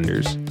software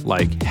vendors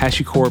like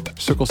HashiCorp,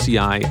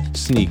 CircleCI,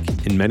 Sneak,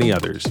 and many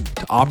others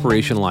to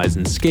operationalize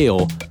and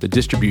scale the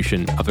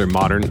distribution of their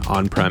modern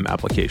on-prem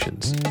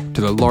applications to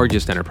their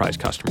largest enterprise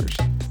customers.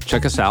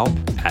 Check us out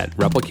at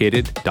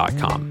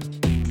replicated.com.